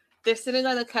 they're sitting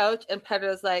on the couch, and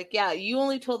Pedro's like, yeah, you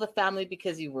only told the family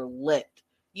because you were lit.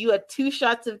 You had 2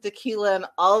 shots of tequila, and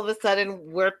all of a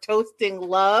sudden, we're toasting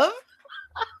love.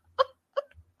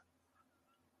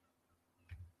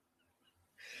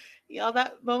 Y'all,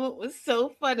 that moment was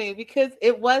so funny because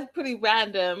it was pretty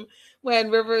random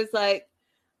when River's like,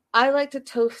 I like to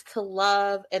toast to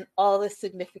love and all the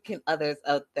significant others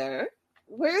out there.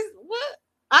 What?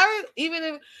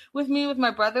 With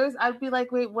my brothers, I'd be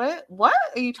like, wait, what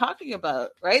are you talking about?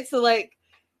 Right? So like,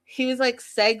 he was like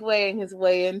segueing his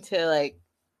way into like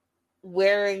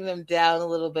wearing them down a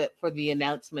little bit for the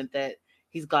announcement that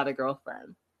he's got a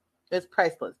girlfriend. It's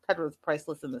priceless. Pedro's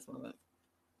priceless in this moment.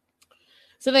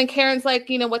 So then Karen's like,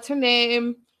 what's her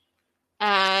name?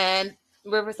 And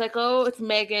River's like, oh, it's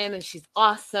Megan, and she's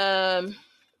awesome.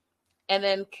 And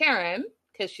then Karen,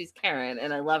 because she's Karen,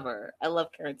 and I love her. I love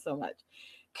Karen so much.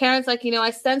 Karen's like,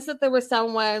 I sensed that there was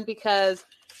someone because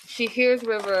she hears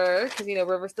River, because,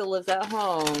 River still lives at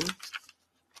home,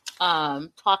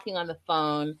 talking on the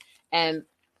phone, and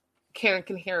Karen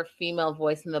can hear a female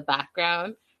voice in the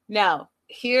background. Now,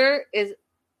 here is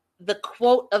the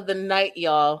quote of the night,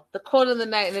 y'all. The quote of the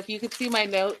night. And if you could see my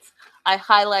notes, I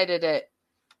highlighted it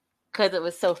because it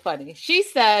was so funny. She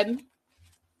said,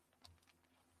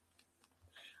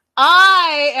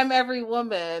 I am every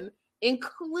woman,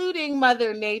 including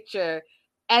Mother Nature.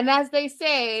 And as they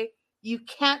say, you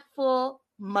can't fool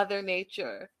Mother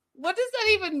Nature. What does that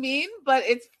even mean? But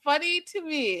it's funny to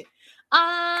me.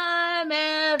 I'm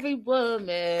every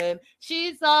woman.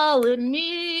 She's all in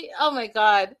me. Oh my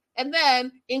God. And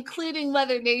then including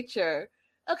Mother Nature.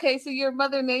 Okay, so you're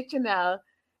Mother Nature now.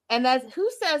 And who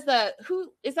says that?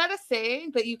 Who is that a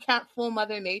saying that you can't fool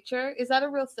Mother Nature? Is that a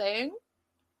real saying?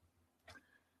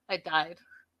 I died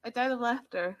of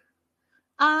laughter.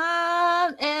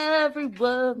 I'm every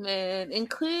woman,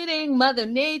 including Mother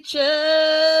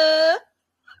Nature.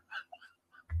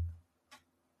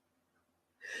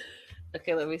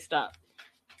 Okay, let me stop.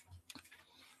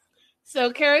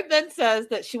 So Karen then says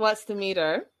that she wants to meet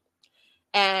her.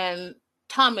 And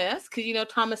Thomas, because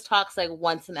Thomas talks like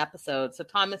once an episode. So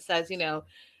Thomas says, you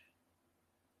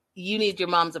need your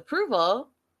mom's approval.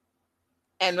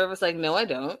 And River's like, no, I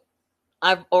don't.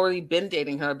 I've already been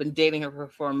dating her. I've been dating her for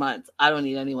 4 months. I don't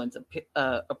need anyone's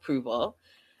approval.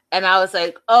 And I was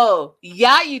like, oh,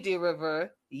 yeah, you do,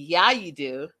 River. Yeah, you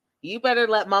do. You better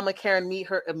let Mama Karen meet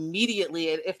her immediately,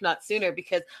 if not sooner,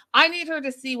 because I need her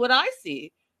to see what I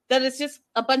see. That it's just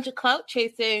a bunch of clout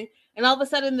chasing. And all of a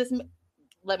sudden this...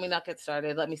 Let me not get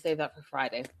started. Let me save that for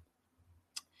Friday.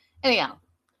 Anyhow.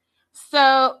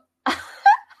 So...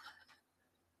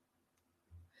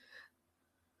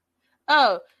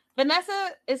 Oh, Vanessa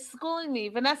is schooling me.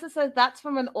 Vanessa says that's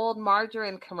from an old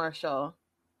margarine commercial.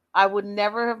 I would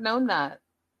never have known that.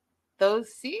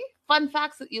 Those, see? Fun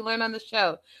facts that you learn on the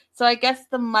show. So I guess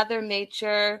the Mother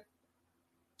Nature,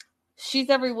 she's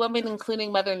every woman,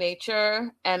 including Mother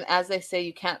Nature. And as they say,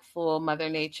 you can't fool Mother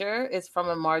Nature, is from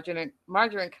a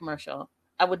margarine commercial.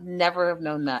 I would never have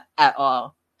known that at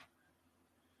all.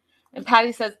 And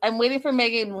Patty says, I'm waiting for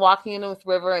Megan walking in with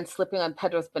River and slipping on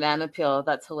Pedro's banana peel.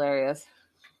 That's hilarious.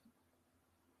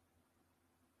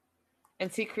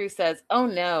 And C. Cruz says, oh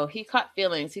no, he caught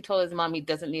feelings. He told his mom he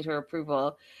doesn't need her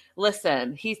approval.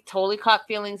 Listen, he's totally caught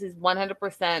feelings. He's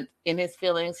 100% in his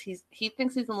feelings. He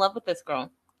thinks he's in love with this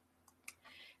girl.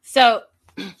 So,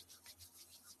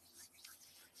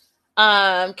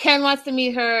 Karen wants to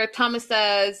meet her. Thomas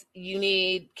says, you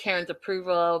need Karen's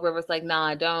approval. River's like, nah,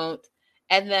 I don't.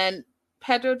 And then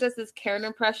Pedro does this Karen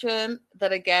impression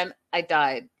that, again, I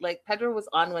died. Like, Pedro was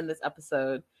on when this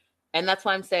episode. And that's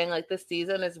why I'm saying, like, this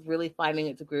season is really finding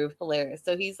its groove. Hilarious.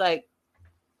 So he's like,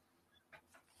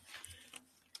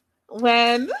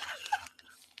 okay,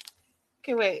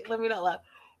 wait, let me not laugh.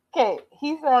 Okay,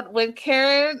 he said, when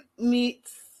Karen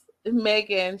meets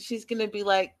Megan, she's going to be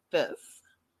like this.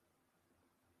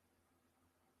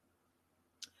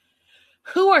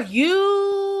 Who are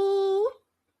you?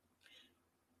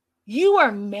 You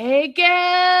are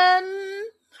Megan.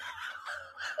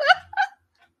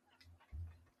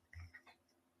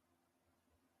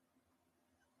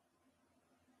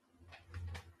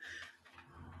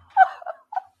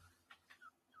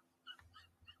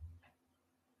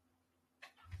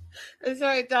 I'm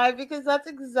sorry, I died because that's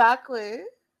exactly,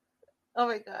 oh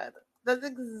my God, that's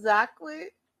exactly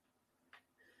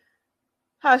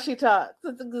how she talks.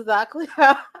 That's exactly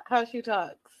how she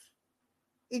talks.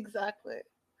 Exactly.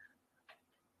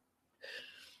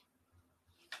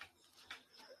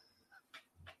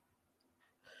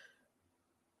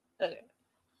 Okay.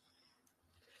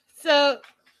 So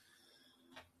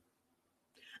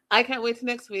I can't wait to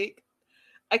next week.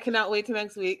 I cannot wait to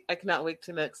next week. I cannot wait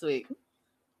to next week.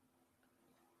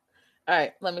 All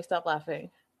right, let me stop laughing.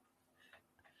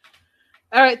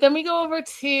 All right, then we go over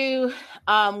to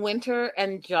Winter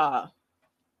and Jaw.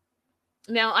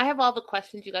 Now, I have all the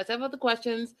questions, you guys. I have all the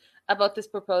questions about this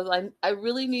proposal. I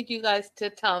really need you guys to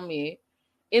tell me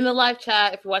in the live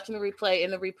chat, if you're watching the replay,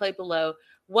 in the replay below,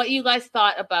 what you guys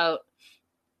thought about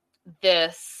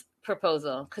this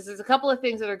proposal. Because there's a couple of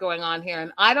things that are going on here,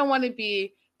 and I don't want to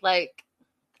be like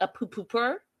a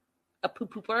poo-pooper,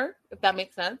 if that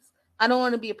makes sense. I don't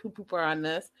want to be a poo-pooper on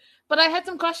this. But I had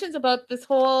some questions about this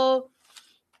whole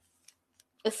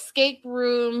escape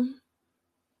room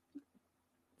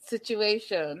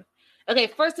situation. Okay,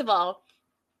 first of all,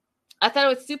 I thought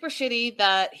it was super shitty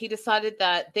that he decided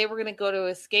that they were going to go to an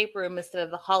escape room instead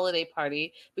of the holiday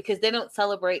party because they don't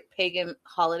celebrate pagan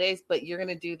holidays, but you're going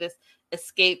to do this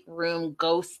escape room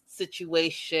ghost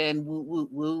situation. Woo, woo,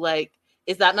 woo. Like,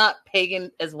 is that not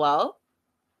pagan as well?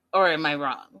 Or am I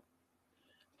wrong?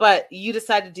 But you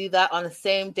decide to do that on the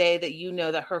same day that you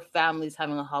know that her family's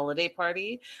having a holiday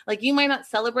party. Like, you might not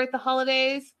celebrate the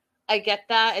holidays. I get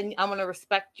that. And I'm going to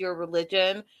respect your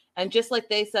religion. And just like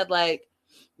they said, like,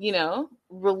 you know,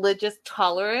 religious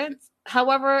tolerance.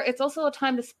 However, it's also a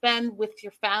time to spend with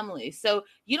your family. So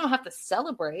you don't have to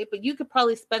celebrate, but you could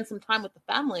probably spend some time with the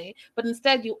family. But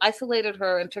instead, you isolated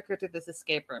her and took her to this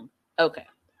escape room. Okay.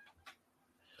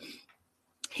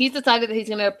 He's decided that he's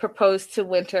going to propose to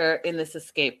Winter in this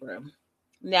escape room.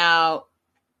 Now,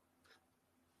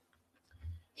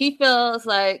 he feels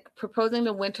like proposing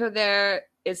to Winter there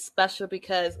is special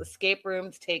because escape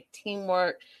rooms take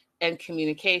teamwork and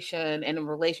communication, and in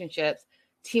relationships,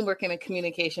 teamwork and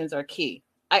communications are key.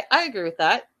 I agree with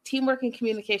that. Teamwork and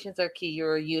communications are key.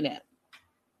 You're a unit.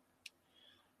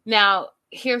 Now,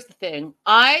 here's the thing.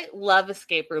 I love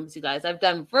escape rooms, you guys. I've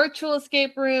done virtual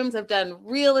escape rooms. I've done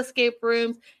real escape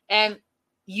rooms. And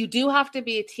you do have to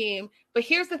be a team. But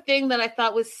here's the thing that I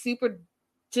thought was super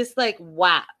just like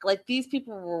whack. Like, these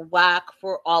people were whack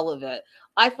for all of it.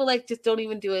 I feel like just don't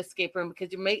even do an escape room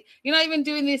because you're not even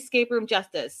doing the escape room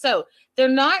justice. So they're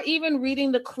not even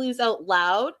reading the clues out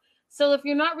loud. So if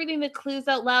you're not reading the clues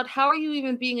out loud, how are you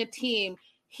even being a team?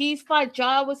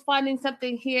 Jaw was finding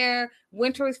something here,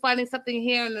 Winter was finding something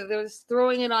here, and they're just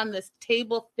throwing it on this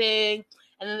table thing.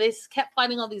 And then they just kept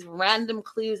finding all these random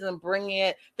clues and bringing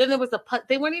it. Then there was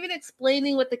they weren't even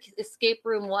explaining what the escape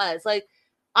room was. Like,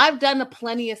 I've done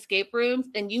plenty escape rooms,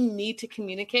 and you need to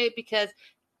communicate because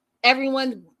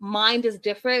everyone's mind is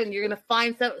different, and you're going to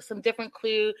find some different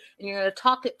clue, and you're going to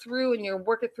talk it through, and you're going to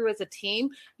work it through as a team.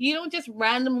 You don't just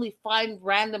randomly find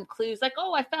random clues like,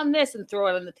 oh, I found this and throw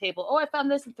it on the table. Oh, I found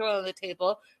this and throw it on the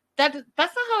table. That's not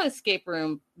how an escape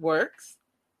room works.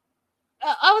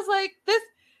 I was like, this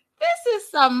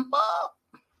is some bull.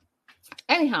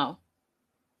 Anyhow,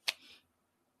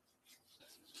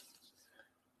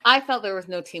 I felt there was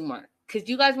no teamwork because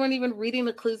you guys weren't even reading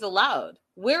the clues aloud.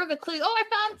 Where are the clues? Oh,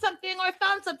 I found something. Oh, I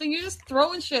found something. You're just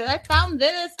throwing shit. I found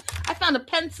this. I found a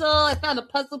pencil. I found a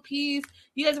puzzle piece.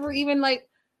 You guys were even like,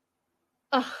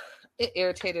 it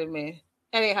irritated me.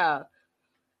 Anyhow,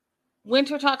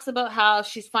 Winter talks about how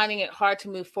she's finding it hard to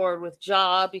move forward with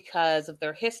Jaw because of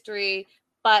their history,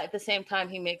 but at the same time,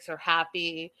 he makes her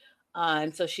happy.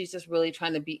 And so she's just really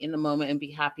trying to be in the moment and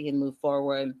be happy and move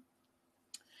forward.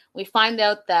 We find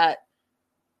out that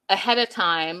ahead of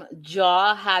time,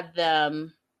 Jaw had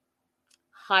them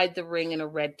hide the ring in a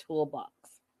red toolbox,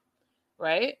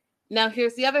 right? Now,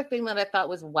 here's the other thing that I thought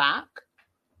was whack.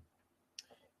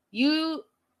 You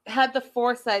had the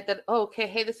foresight that, oh, okay,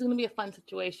 hey, this is going to be a fun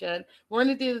situation. We're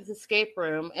going to do this escape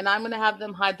room, and I'm going to have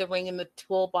them hide the ring in the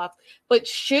toolbox. But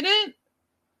shouldn't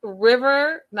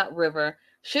Winter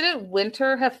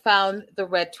have found the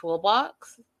red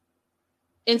toolbox?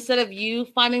 Instead of you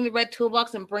finding the red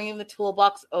toolbox and bringing the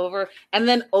toolbox over and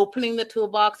then opening the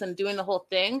toolbox and doing the whole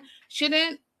thing,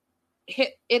 shouldn't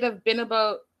it have been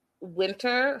about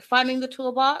Winter finding the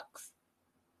toolbox?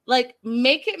 Like,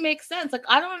 make it make sense. Like,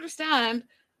 I don't understand.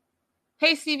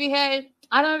 Hey, Stevie, hey,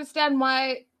 I don't understand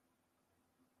why,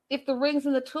 if the ring's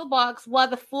in the toolbox, why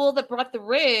the fool that brought the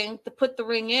ring to put the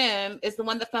ring in is the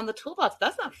one that found the toolbox.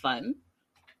 That's not fun.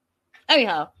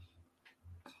 Anyhow,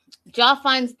 Jaw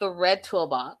finds the red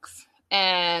toolbox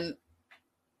and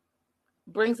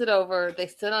brings it over. They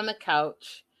sit on the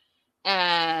couch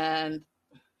and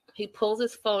he pulls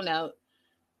his phone out.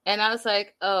 And I was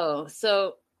like, oh,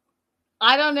 so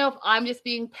I don't know if I'm just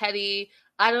being petty.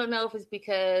 I don't know if it's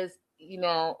because,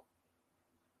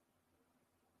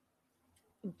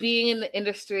 being in the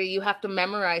industry, you have to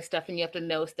memorize stuff and you have to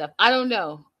know stuff. I don't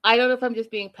know. I don't know if I'm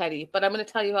just being petty, but I'm going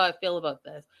to tell you how I feel about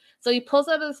this. So he pulls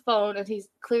out his phone and he's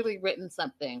clearly written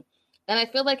something. And I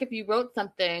feel like if you wrote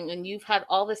something and you've had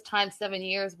all this time, 7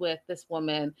 years with this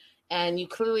woman, and you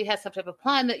clearly had some type of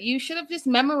plan, that you should have just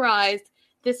memorized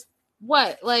this,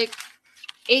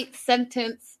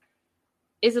 8-sentence.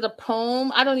 Is it a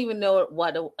poem? I don't even know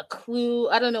what, a clue.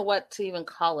 I don't know what to even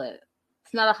call it.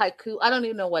 It's not a haiku. I don't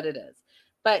even know what it is.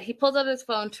 But he pulls out his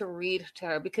phone to read to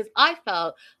her because I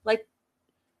felt like,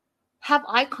 have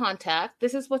eye contact.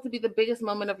 This is supposed to be the biggest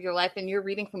moment of your life and you're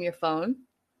reading from your phone.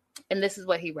 And this is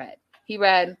what he read. He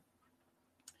read,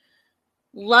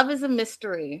 love is a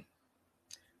mystery.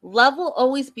 Love will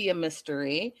always be a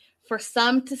mystery for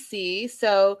some to see.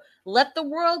 So let the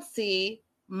world see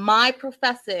my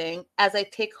professing as I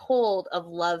take hold of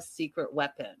love's secret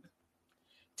weapon.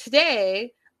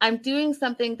 Today, I'm doing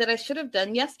something that I should have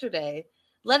done yesterday.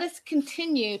 Let us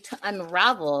continue to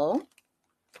unravel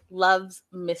love's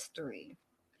mystery.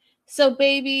 So,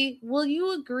 baby, will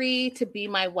you agree to be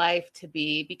my wife to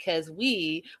be because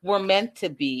we were meant to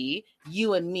be,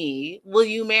 you and me? Will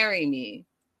you marry me?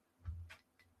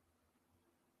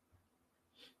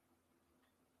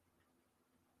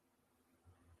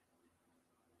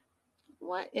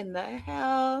 What in the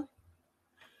hell?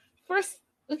 First,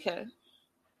 okay.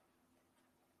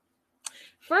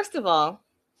 First of all,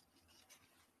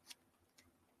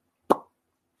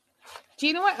 do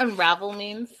you know what unravel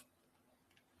means?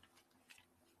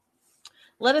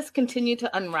 Let us continue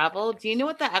to unravel. Do you know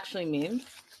what that actually means?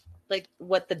 Like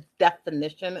what the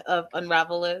definition of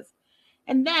unravel is?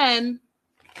 And then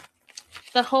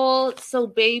the whole, so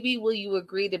baby, will you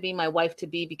agree to be my wife to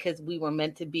be because we were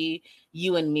meant to be,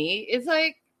 you and me? Is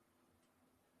like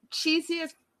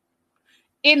cheesiest,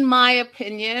 in my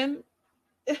opinion.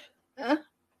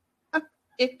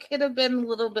 It could have been a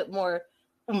little bit more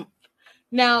oomph.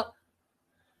 Now,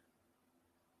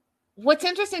 what's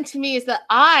interesting to me is that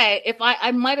I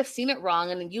might have seen it wrong,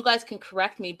 and you guys can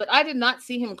correct me, but I did not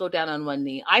see him go down on one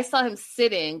knee. I saw him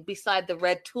sitting beside the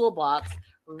red toolbox,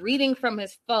 reading from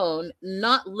his phone,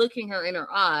 not looking her in her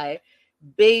eye.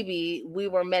 Baby, we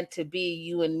were meant to be,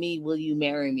 you and me. Will you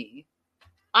marry me?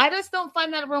 I just don't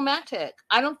find that romantic.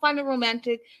 I don't find it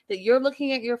romantic that you're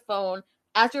looking at your phone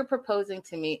as you're proposing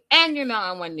to me, and you're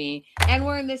not on one knee, and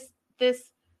we're in this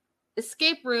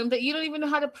escape room that you don't even know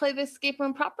how to play the escape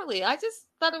room properly. I just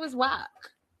thought it was whack.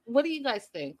 What do you guys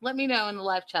think? Let me know in the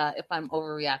live chat if I'm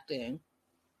overreacting.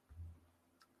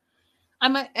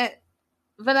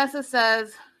 Vanessa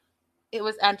says it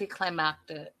was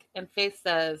anticlimactic, and Faith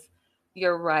says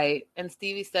you're right, and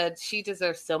Stevie said she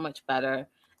deserves so much better,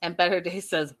 and Better Day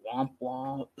says womp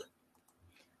womp.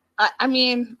 I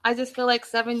mean, I just feel like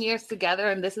 7 years together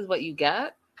and this is what you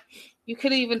get. You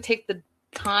could even take the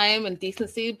time and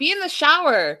decency. Be in the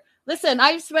shower. Listen,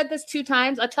 I just read this 2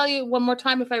 times. I'll tell you one more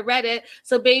time if I read it.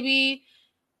 So, baby,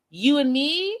 you and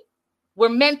me were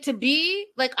meant to be.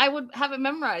 Like, I would have it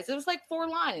memorized. It was like 4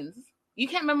 lines. You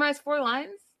can't memorize 4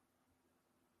 lines?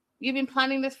 You've been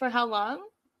planning this for how long?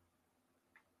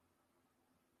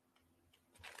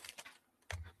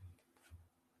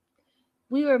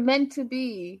 We were meant to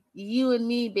be. You and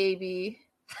me, baby.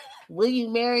 Will you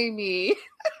marry me?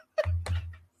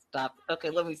 Stop. Okay,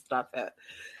 let me stop it.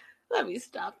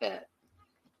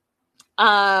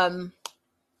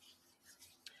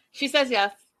 She says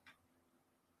yes.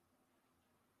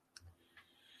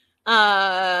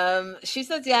 She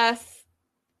says yes.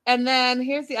 And then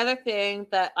here's the other thing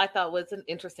that I thought was an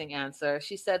interesting answer.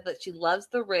 She said that she loves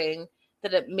the ring,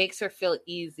 that it makes her feel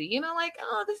easy. You know, like,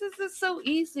 oh, this is so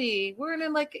easy. We're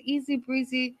in like an easy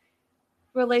breezy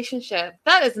relationship.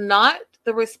 That is not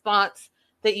the response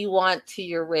that you want to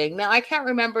your ring. Now, I can't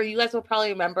remember. You guys will probably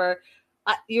remember.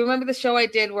 You remember the show I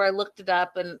did where I looked it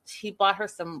up and he bought her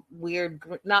some weird,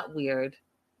 not weird.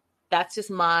 That's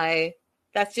just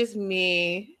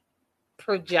me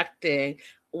projecting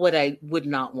what I would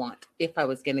not want if I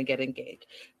was going to get engaged.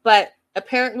 But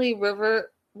apparently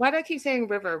River, why do I keep saying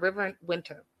River? River and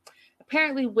Winter.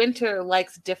 Apparently Winter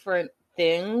likes different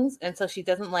things, and so she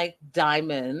doesn't like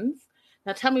diamonds.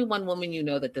 Now tell me one woman you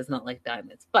know that does not like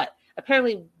diamonds. But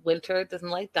apparently Winter doesn't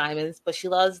like diamonds, but she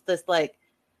loves this, like,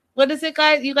 what is it,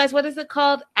 guys? You guys, what is it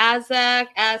called? Azak,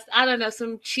 I don't know,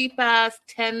 some cheap ass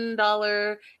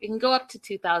 $10. It can go up to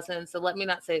 2,000. So let me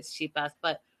not say it's cheap ass,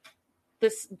 but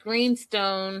this green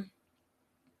stone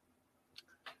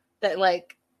that,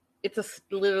 like, it's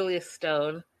literally a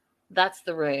stone. That's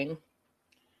the ring.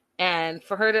 And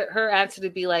for her answer to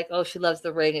be like, oh, she loves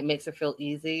the ring, it makes her feel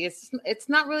easy. It's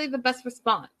not really the best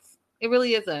response. It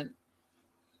really isn't.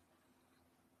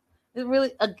 It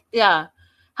really, yeah.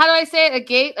 How do I say it?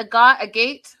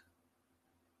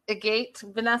 A gate,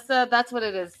 Vanessa. That's what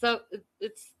it is. So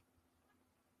it's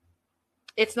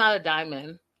not a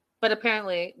diamond, but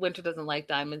apparently Winter doesn't like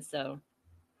diamonds, so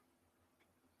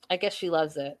I guess she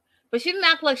loves it. But she didn't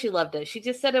act like she loved it. She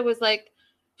just said it was like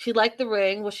she liked the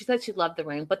ring. Well, she said she loved the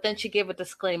ring, but then she gave a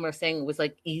disclaimer saying it was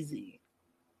like easy.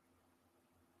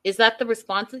 Is that the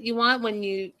response that you want when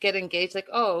you get engaged? Like,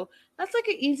 oh, that's like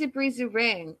an easy breezy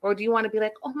ring. Or do you want to be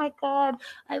like, oh my God,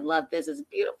 I love this. It's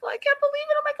beautiful. I can't believe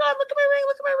it. Oh my God, look at my ring.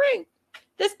 Look at my ring.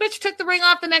 This bitch took the ring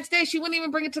off the next day. She wouldn't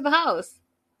even bring it to the house.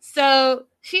 So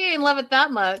she ain't love it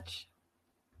that much.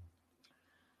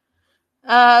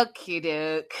 Okay,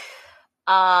 Duke.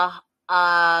 Got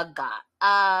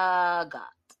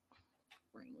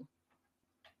ring.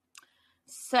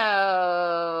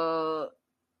 So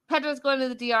Pedro's going to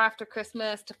the DR after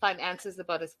Christmas to find answers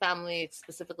about his family,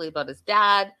 specifically about his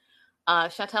dad.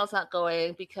 Chantel's not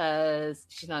going because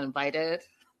she's not invited.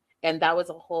 And that was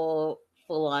a whole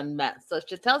full-on mess. So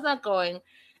Chantel's not going.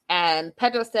 And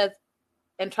Pedro says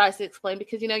and tries to explain,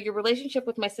 because, your relationship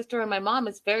with my sister and my mom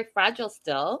is very fragile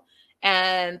still.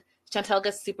 And Chantel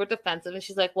gets super defensive. And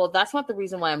she's like, well, that's not the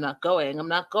reason why I'm not going. I'm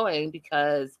not going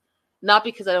not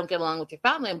because I don't get along with your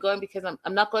family. I'm going because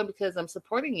I'm not going because I'm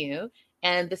supporting you.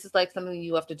 And this is like something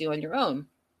you have to do on your own.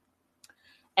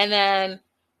 And then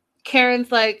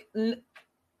Karen's like,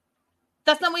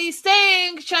 that's not what he's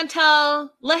saying, Chantel.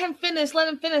 Let him finish.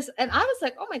 And I was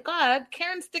like, oh my God,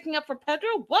 Karen's sticking up for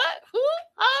Pedro? What? Who?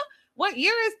 Huh? What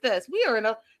year is this?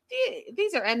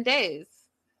 These are end days.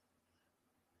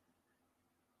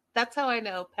 That's how I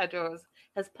know Pedro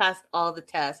has passed all the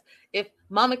tests. If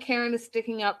Mama Karen is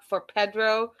sticking up for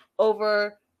Pedro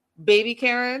over baby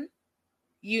Karen,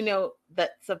 you know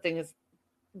that something has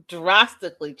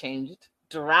drastically changed.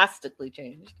 Then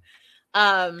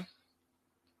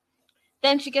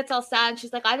she gets all sad and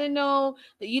she's like, I didn't know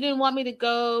that you didn't want me to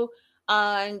go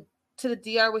to the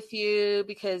DR with you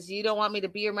because you don't want me to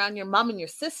be around your mom and your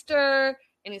sister.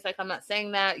 And he's like, I'm not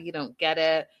saying that. You don't get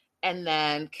it. And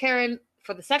then Karen,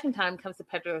 for the second time, comes to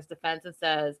Pedro's defense and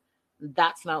says,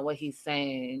 that's not what he's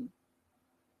saying,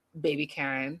 baby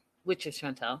Karen, which is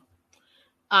Chantel.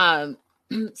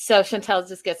 So Chantel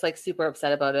just gets like super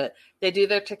upset about it. They do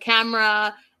their to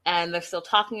camera and they're still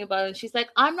talking about it. And she's like,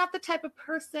 I'm not the type of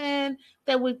person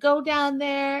that would go down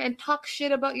there and talk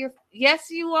shit about your... Yes,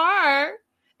 you are.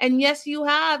 And yes, you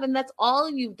have. And that's all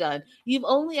you've done. You've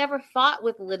only ever fought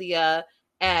with Lydia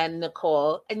and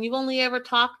Nicole. And you've only ever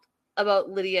talked about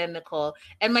Lydia and Nicole.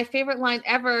 And my favorite line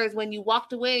ever is when you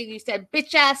walked away and you said,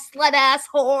 bitch ass, slut ass,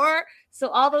 whore. So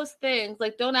all those things,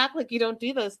 like, don't act like you don't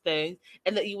do those things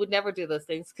and that you would never do those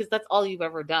things, because that's all you've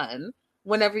ever done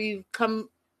whenever you've come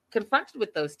confronted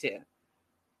with those two.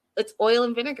 It's oil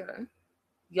and vinegar.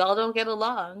 Y'all don't get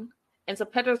along. And so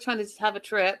Pedro's trying to just have a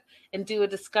trip and do a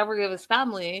discovery of his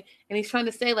family. And he's trying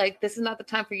to say, like, this is not the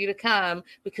time for you to come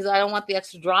because I don't want the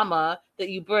extra drama that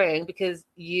you bring because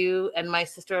you and my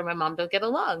sister and my mom don't get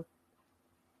along.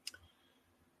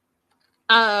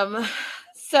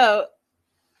 So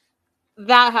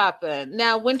that happened.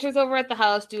 Now Winter's over at the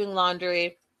house doing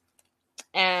laundry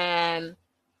and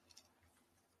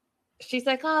she's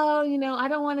like, oh, I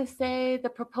don't want to say the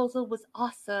proposal was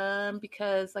awesome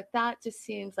because like that just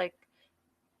seems like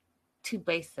too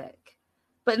basic.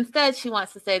 But instead she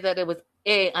wants to say that it was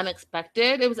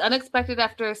unexpected. It was unexpected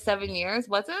after 7 years,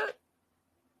 was it?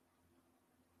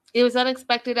 It was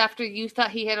unexpected after you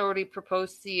thought he had already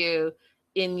proposed to you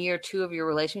in year 2 of your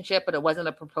relationship, but it wasn't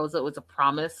a proposal, it was a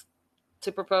promise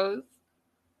to propose.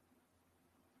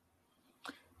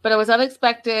 But it was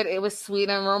unexpected. It was sweet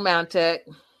and romantic.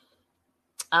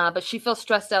 But she feels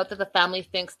stressed out that the family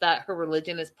thinks that her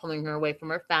religion is pulling her away from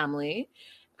her family,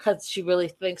 because she really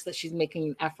thinks that she's making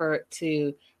an effort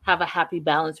to have a happy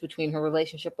balance between her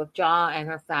relationship with Ja and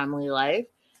her family life,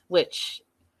 which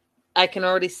I can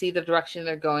already see the direction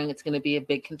they're going. It's going to be a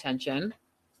big contention.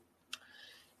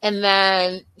 And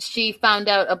then she found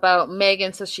out about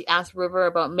Megan, so she asked River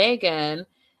about Megan,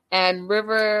 and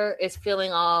River is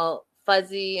feeling all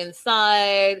fuzzy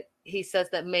inside. He says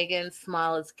that Megan's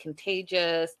smile is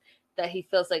contagious, that he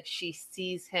feels like she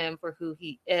sees him for who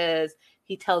he is.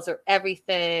 He tells her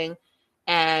everything.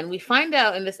 And we find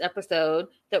out in this episode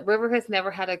that River has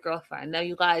never had a girlfriend. Now,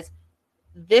 you guys,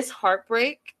 this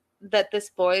heartbreak that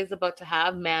this boy is about to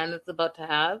have, man is about to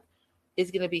have, is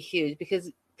going to be huge.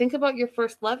 Because think about your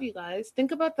first love, you guys.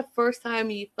 Think about the first time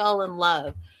you fell in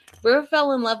love. River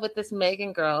fell in love with this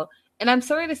Megan girl. And I'm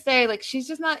sorry to say, like, she's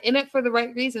just not in it for the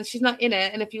right reasons. She's not in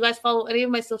it. And if you guys follow any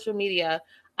of my social media,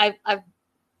 I've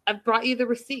brought you the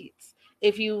receipts.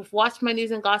 If you've watched my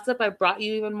news and gossip, I brought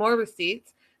you even more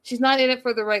receipts. She's not in it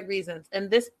for the right reasons. And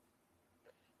this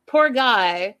poor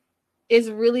guy is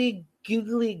really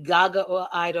googly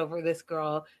gaga-eyed over this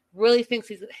girl. Really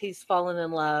thinks he's fallen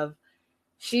in love.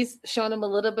 She's shown him a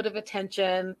little bit of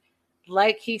attention.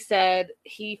 Like he said,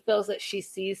 he feels that she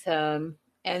sees him.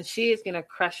 And she is going to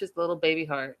crush his little baby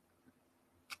heart.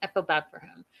 I feel bad for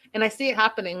him. And I see it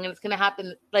happening. And it's going to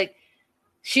happen. Like,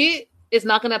 she is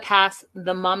not going to pass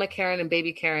the Mama Karen and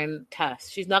Baby Karen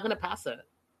test. She's not going to pass it.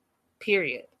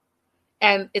 Period.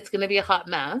 And it's going to be a hot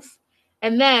mess.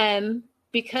 And then,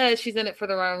 because she's in it for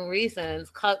the wrong reasons,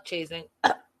 clout chasing.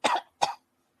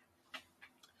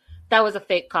 That was a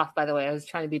fake cough, by the way. I was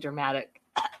trying to be dramatic.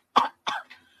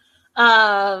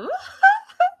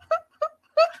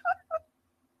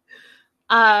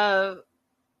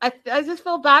 I just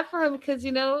feel bad for him because,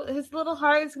 you know, his little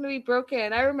heart is going to be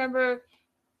broken. I remember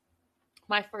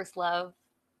my first love.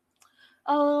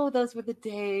 Oh, those were the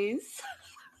days.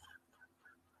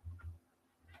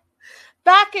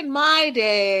 Back in my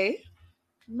day,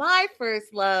 my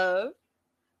first love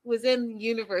was in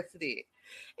university.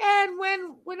 And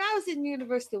when I was in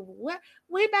university,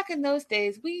 way back in those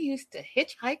days, we used to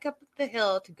hitchhike up the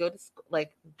hill to go to school.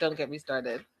 Like, don't get me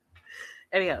started.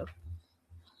 Anyhow,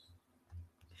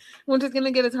 Winter's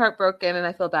gonna get his heart broken, and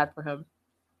I feel bad for him.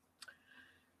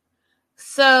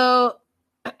 So,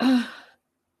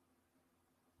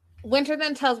 Winter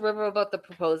then tells River about the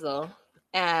proposal,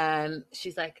 and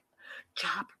she's like, "Ja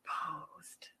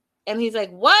proposed," and he's like,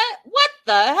 "What? What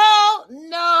the hell?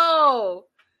 No!"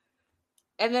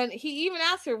 And then he even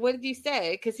asked her, "What did you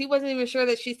say?" Because he wasn't even sure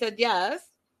that she said yes.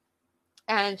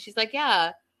 And she's like,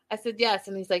 "Yeah." I said yes.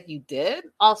 And he's like, "You did?"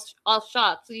 All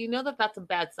shocked. So you know that that's a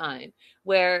bad sign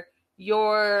where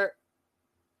your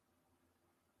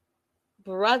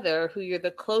brother, who you're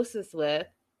the closest with,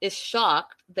 is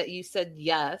shocked that you said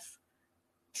yes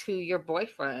to your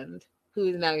boyfriend, who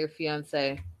is now your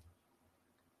fiance.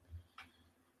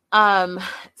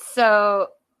 So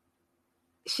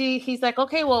he's like,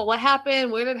 "Okay, well, what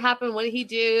happened? Where did it happen? What did he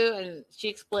do?" And she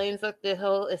explains like the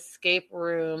whole escape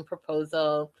room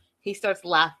proposal. He starts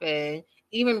laughing.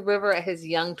 Even River, at his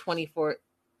young 24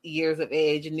 years of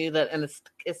age, knew that an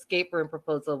escape room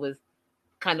proposal was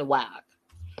kind of whack.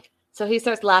 So he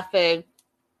starts laughing.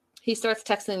 He starts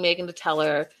texting Megan to tell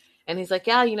her, and he's like,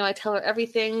 "Yeah, you know, I tell her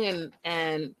everything."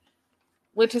 And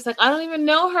Winter's like, "I don't even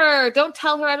know her. Don't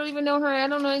tell her. I don't even know her. I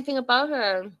don't know anything about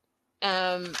her.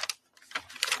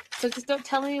 So just don't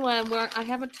tell anyone. I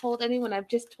haven't told anyone. I've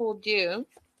just told you."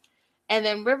 And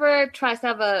then River tries to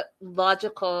have a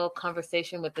logical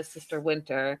conversation with his sister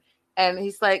Winter. And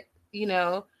he's like, "You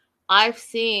know, I've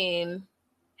seen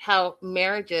how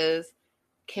marriages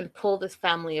can pull this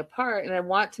family apart. And I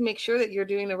want to make sure that you're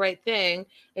doing the right thing."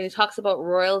 And he talks about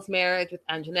Royal's marriage with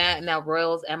Anjanette, and now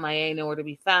Royal's MIA, nowhere to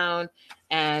be found.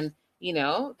 And, you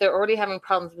know, they're already having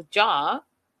problems with Ja.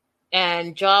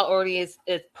 And Ja already is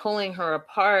pulling her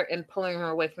apart and pulling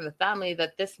her away from the family,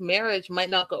 that this marriage might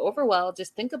not go over well.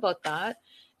 Just think about that.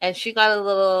 And she got a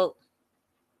little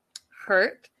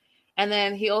hurt. And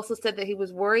then he also said that he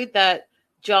was worried that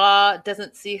Ja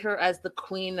doesn't see her as the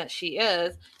queen that she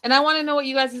is. And I want to know what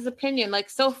you guys' opinion. Like,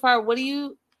 so far,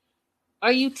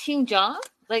 are you team Ja?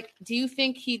 Like, do you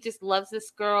think he just loves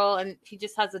this girl and he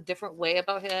just has a different way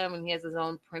about him and he has his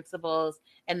own principles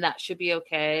and that should be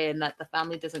okay and that the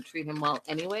family doesn't treat him well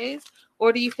anyways?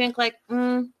 Or do you think like,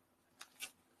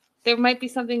 there might be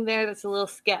something there that's a little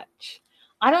sketch?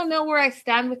 I don't know where I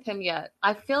stand with him yet.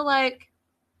 I feel like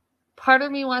part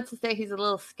of me wants to say he's a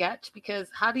little sketch, because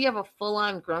how do you have a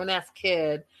full-on grown-ass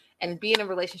kid and be in a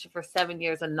relationship for 7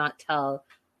 years and not tell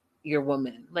your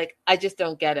woman? Like, I just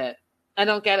don't get it. I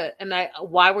don't get it. And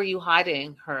why were you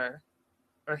hiding her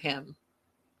or him?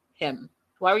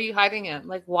 Why were you hiding him?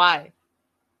 Like, why?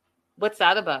 What's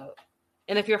that about?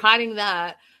 And if you're hiding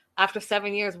that after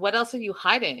 7 years, what else are you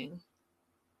hiding?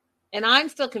 And I'm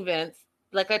still convinced,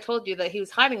 like I told you, that he was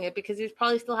hiding it because he was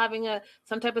probably still having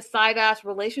some type of side-ass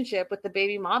relationship with the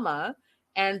baby mama.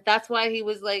 And that's why he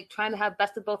was like trying to have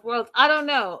best of both worlds. I don't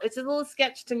know. It's a little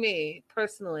sketch to me,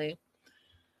 personally.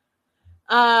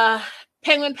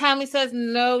 Penguin Family says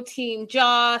no, team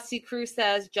Ja. C. Cruz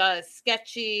says Ja is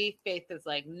sketchy. Faith is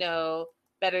like no.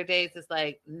 Better Days is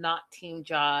like not team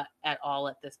Ja at all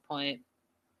at this point.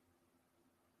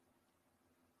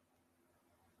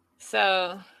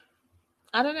 So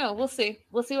I don't know. We'll see.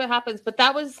 We'll see what happens. But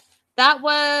that was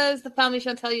the Family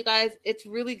Chantel, you guys. It's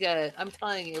really good. I'm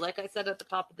telling you. Like I said at the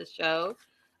top of the show,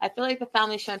 I feel like the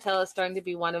Family Chantel is starting to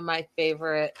be one of my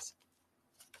favorite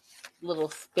little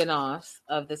spin-offs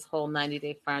of this whole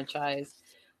 90-day franchise.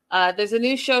 There's a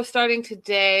new show starting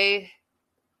today.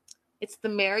 It's The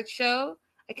Marriage Show.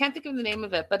 I can't think of the name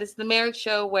of it, but it's The Marriage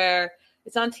Show, where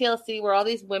it's on TLC, where all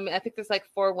these women, I think there's like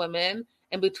 4 women,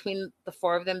 and between the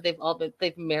 4 of them, they've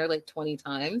been married like 20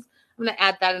 times. I'm going to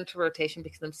add that into rotation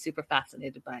because I'm super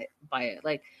fascinated by it.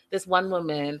 Like, this one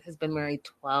woman has been married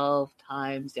 12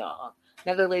 times, y'all.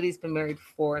 Another lady's been married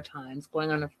 4 times, going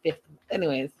on her 5th.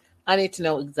 Anyways, I need to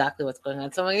know exactly what's going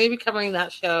on. So I'm going to be covering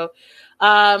that show.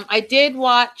 I did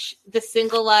watch The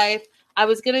Single Life. I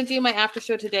was going to do my after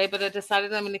show today, but I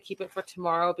decided I'm going to keep it for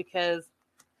tomorrow because,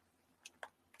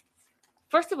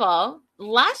 first of all,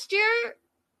 last year,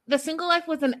 The Single Life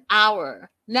was an hour.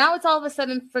 Now it's all of a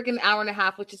sudden friggin' hour and a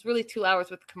half, which is really 2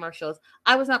 hours with commercials.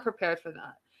 I was not prepared for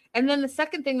that. And then the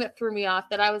second thing that threw me off,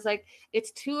 that I was like,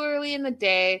 it's too early in the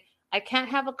day. I can't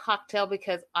have a cocktail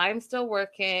because I'm still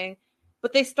working.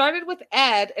 But they started with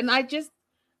Ed, and I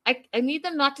need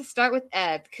them not to start with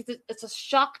Ed because it's a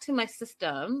shock to my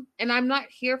system, and I'm not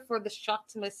here for the shock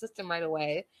to my system right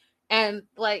away. And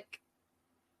like,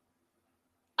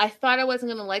 I thought I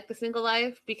wasn't going to like The Single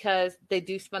Life because they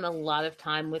do spend a lot of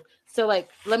time with. So, like,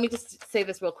 let me just say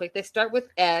this real quick. They start with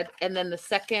Ed, and then the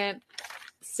second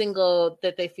single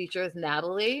that they feature is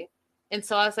Natalie. And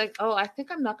so I was like, oh, I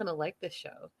think I'm not going to like this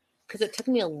show because it took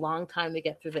me a long time to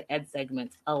get through the Ed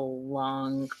segments. A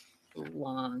long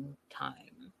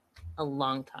time. A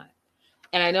long time.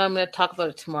 And I know I'm going to talk about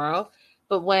it tomorrow.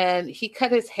 But when he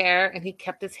cut his hair and he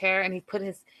kept his hair and he put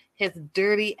his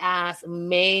dirty ass,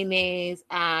 mayonnaise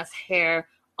ass hair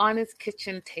on his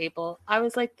kitchen table, I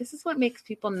was like, this is what makes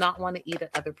people not want to eat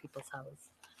at other people's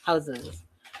houses.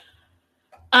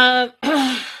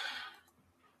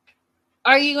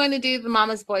 Are you going to do the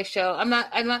Mama's Boy show? I'm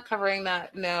not covering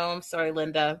that. No, I'm sorry,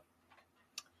 Linda.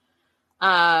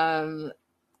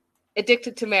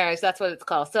 Addicted to Marriage, that's what it's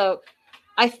called. So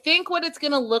I think what it's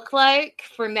going to look like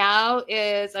for now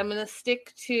is I'm going to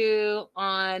stick to,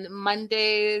 on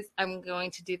Mondays, I'm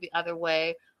going to do The Other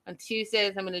Way. On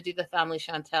Tuesdays, I'm going to do The Family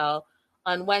Chantel.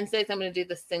 On Wednesdays, I'm going to do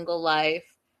The Single Life.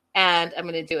 And I'm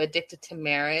going to do Addicted to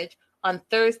Marriage. On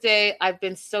Thursday, I've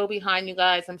been so behind, you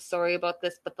guys. I'm sorry about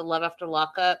this, but the Love After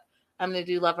Lockup. I'm going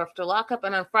to do Love After Lockup.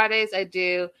 And on Fridays, I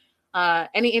do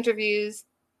any interviews,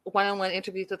 one-on-one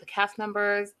interviews with the cast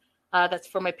members. That's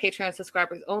for my Patreon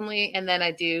subscribers only. And then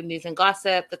I do News and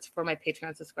Gossip. That's for my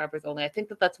Patreon subscribers only. I think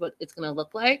that's what it's going to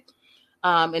look like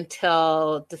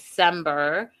until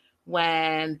December,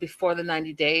 when Before the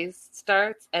 90 Days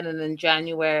starts. And then in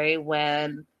January,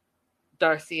 when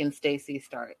Darcy and Stacey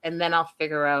start. And then I'll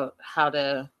figure out how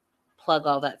to plug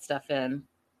all that stuff in.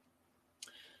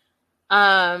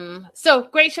 So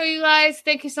great show, you guys.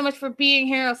 Thank you so much for being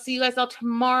here. I'll see you guys all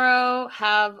tomorrow.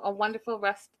 Have a wonderful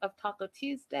rest of Taco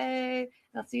Tuesday.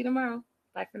 I'll see you tomorrow.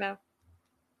 Bye for now.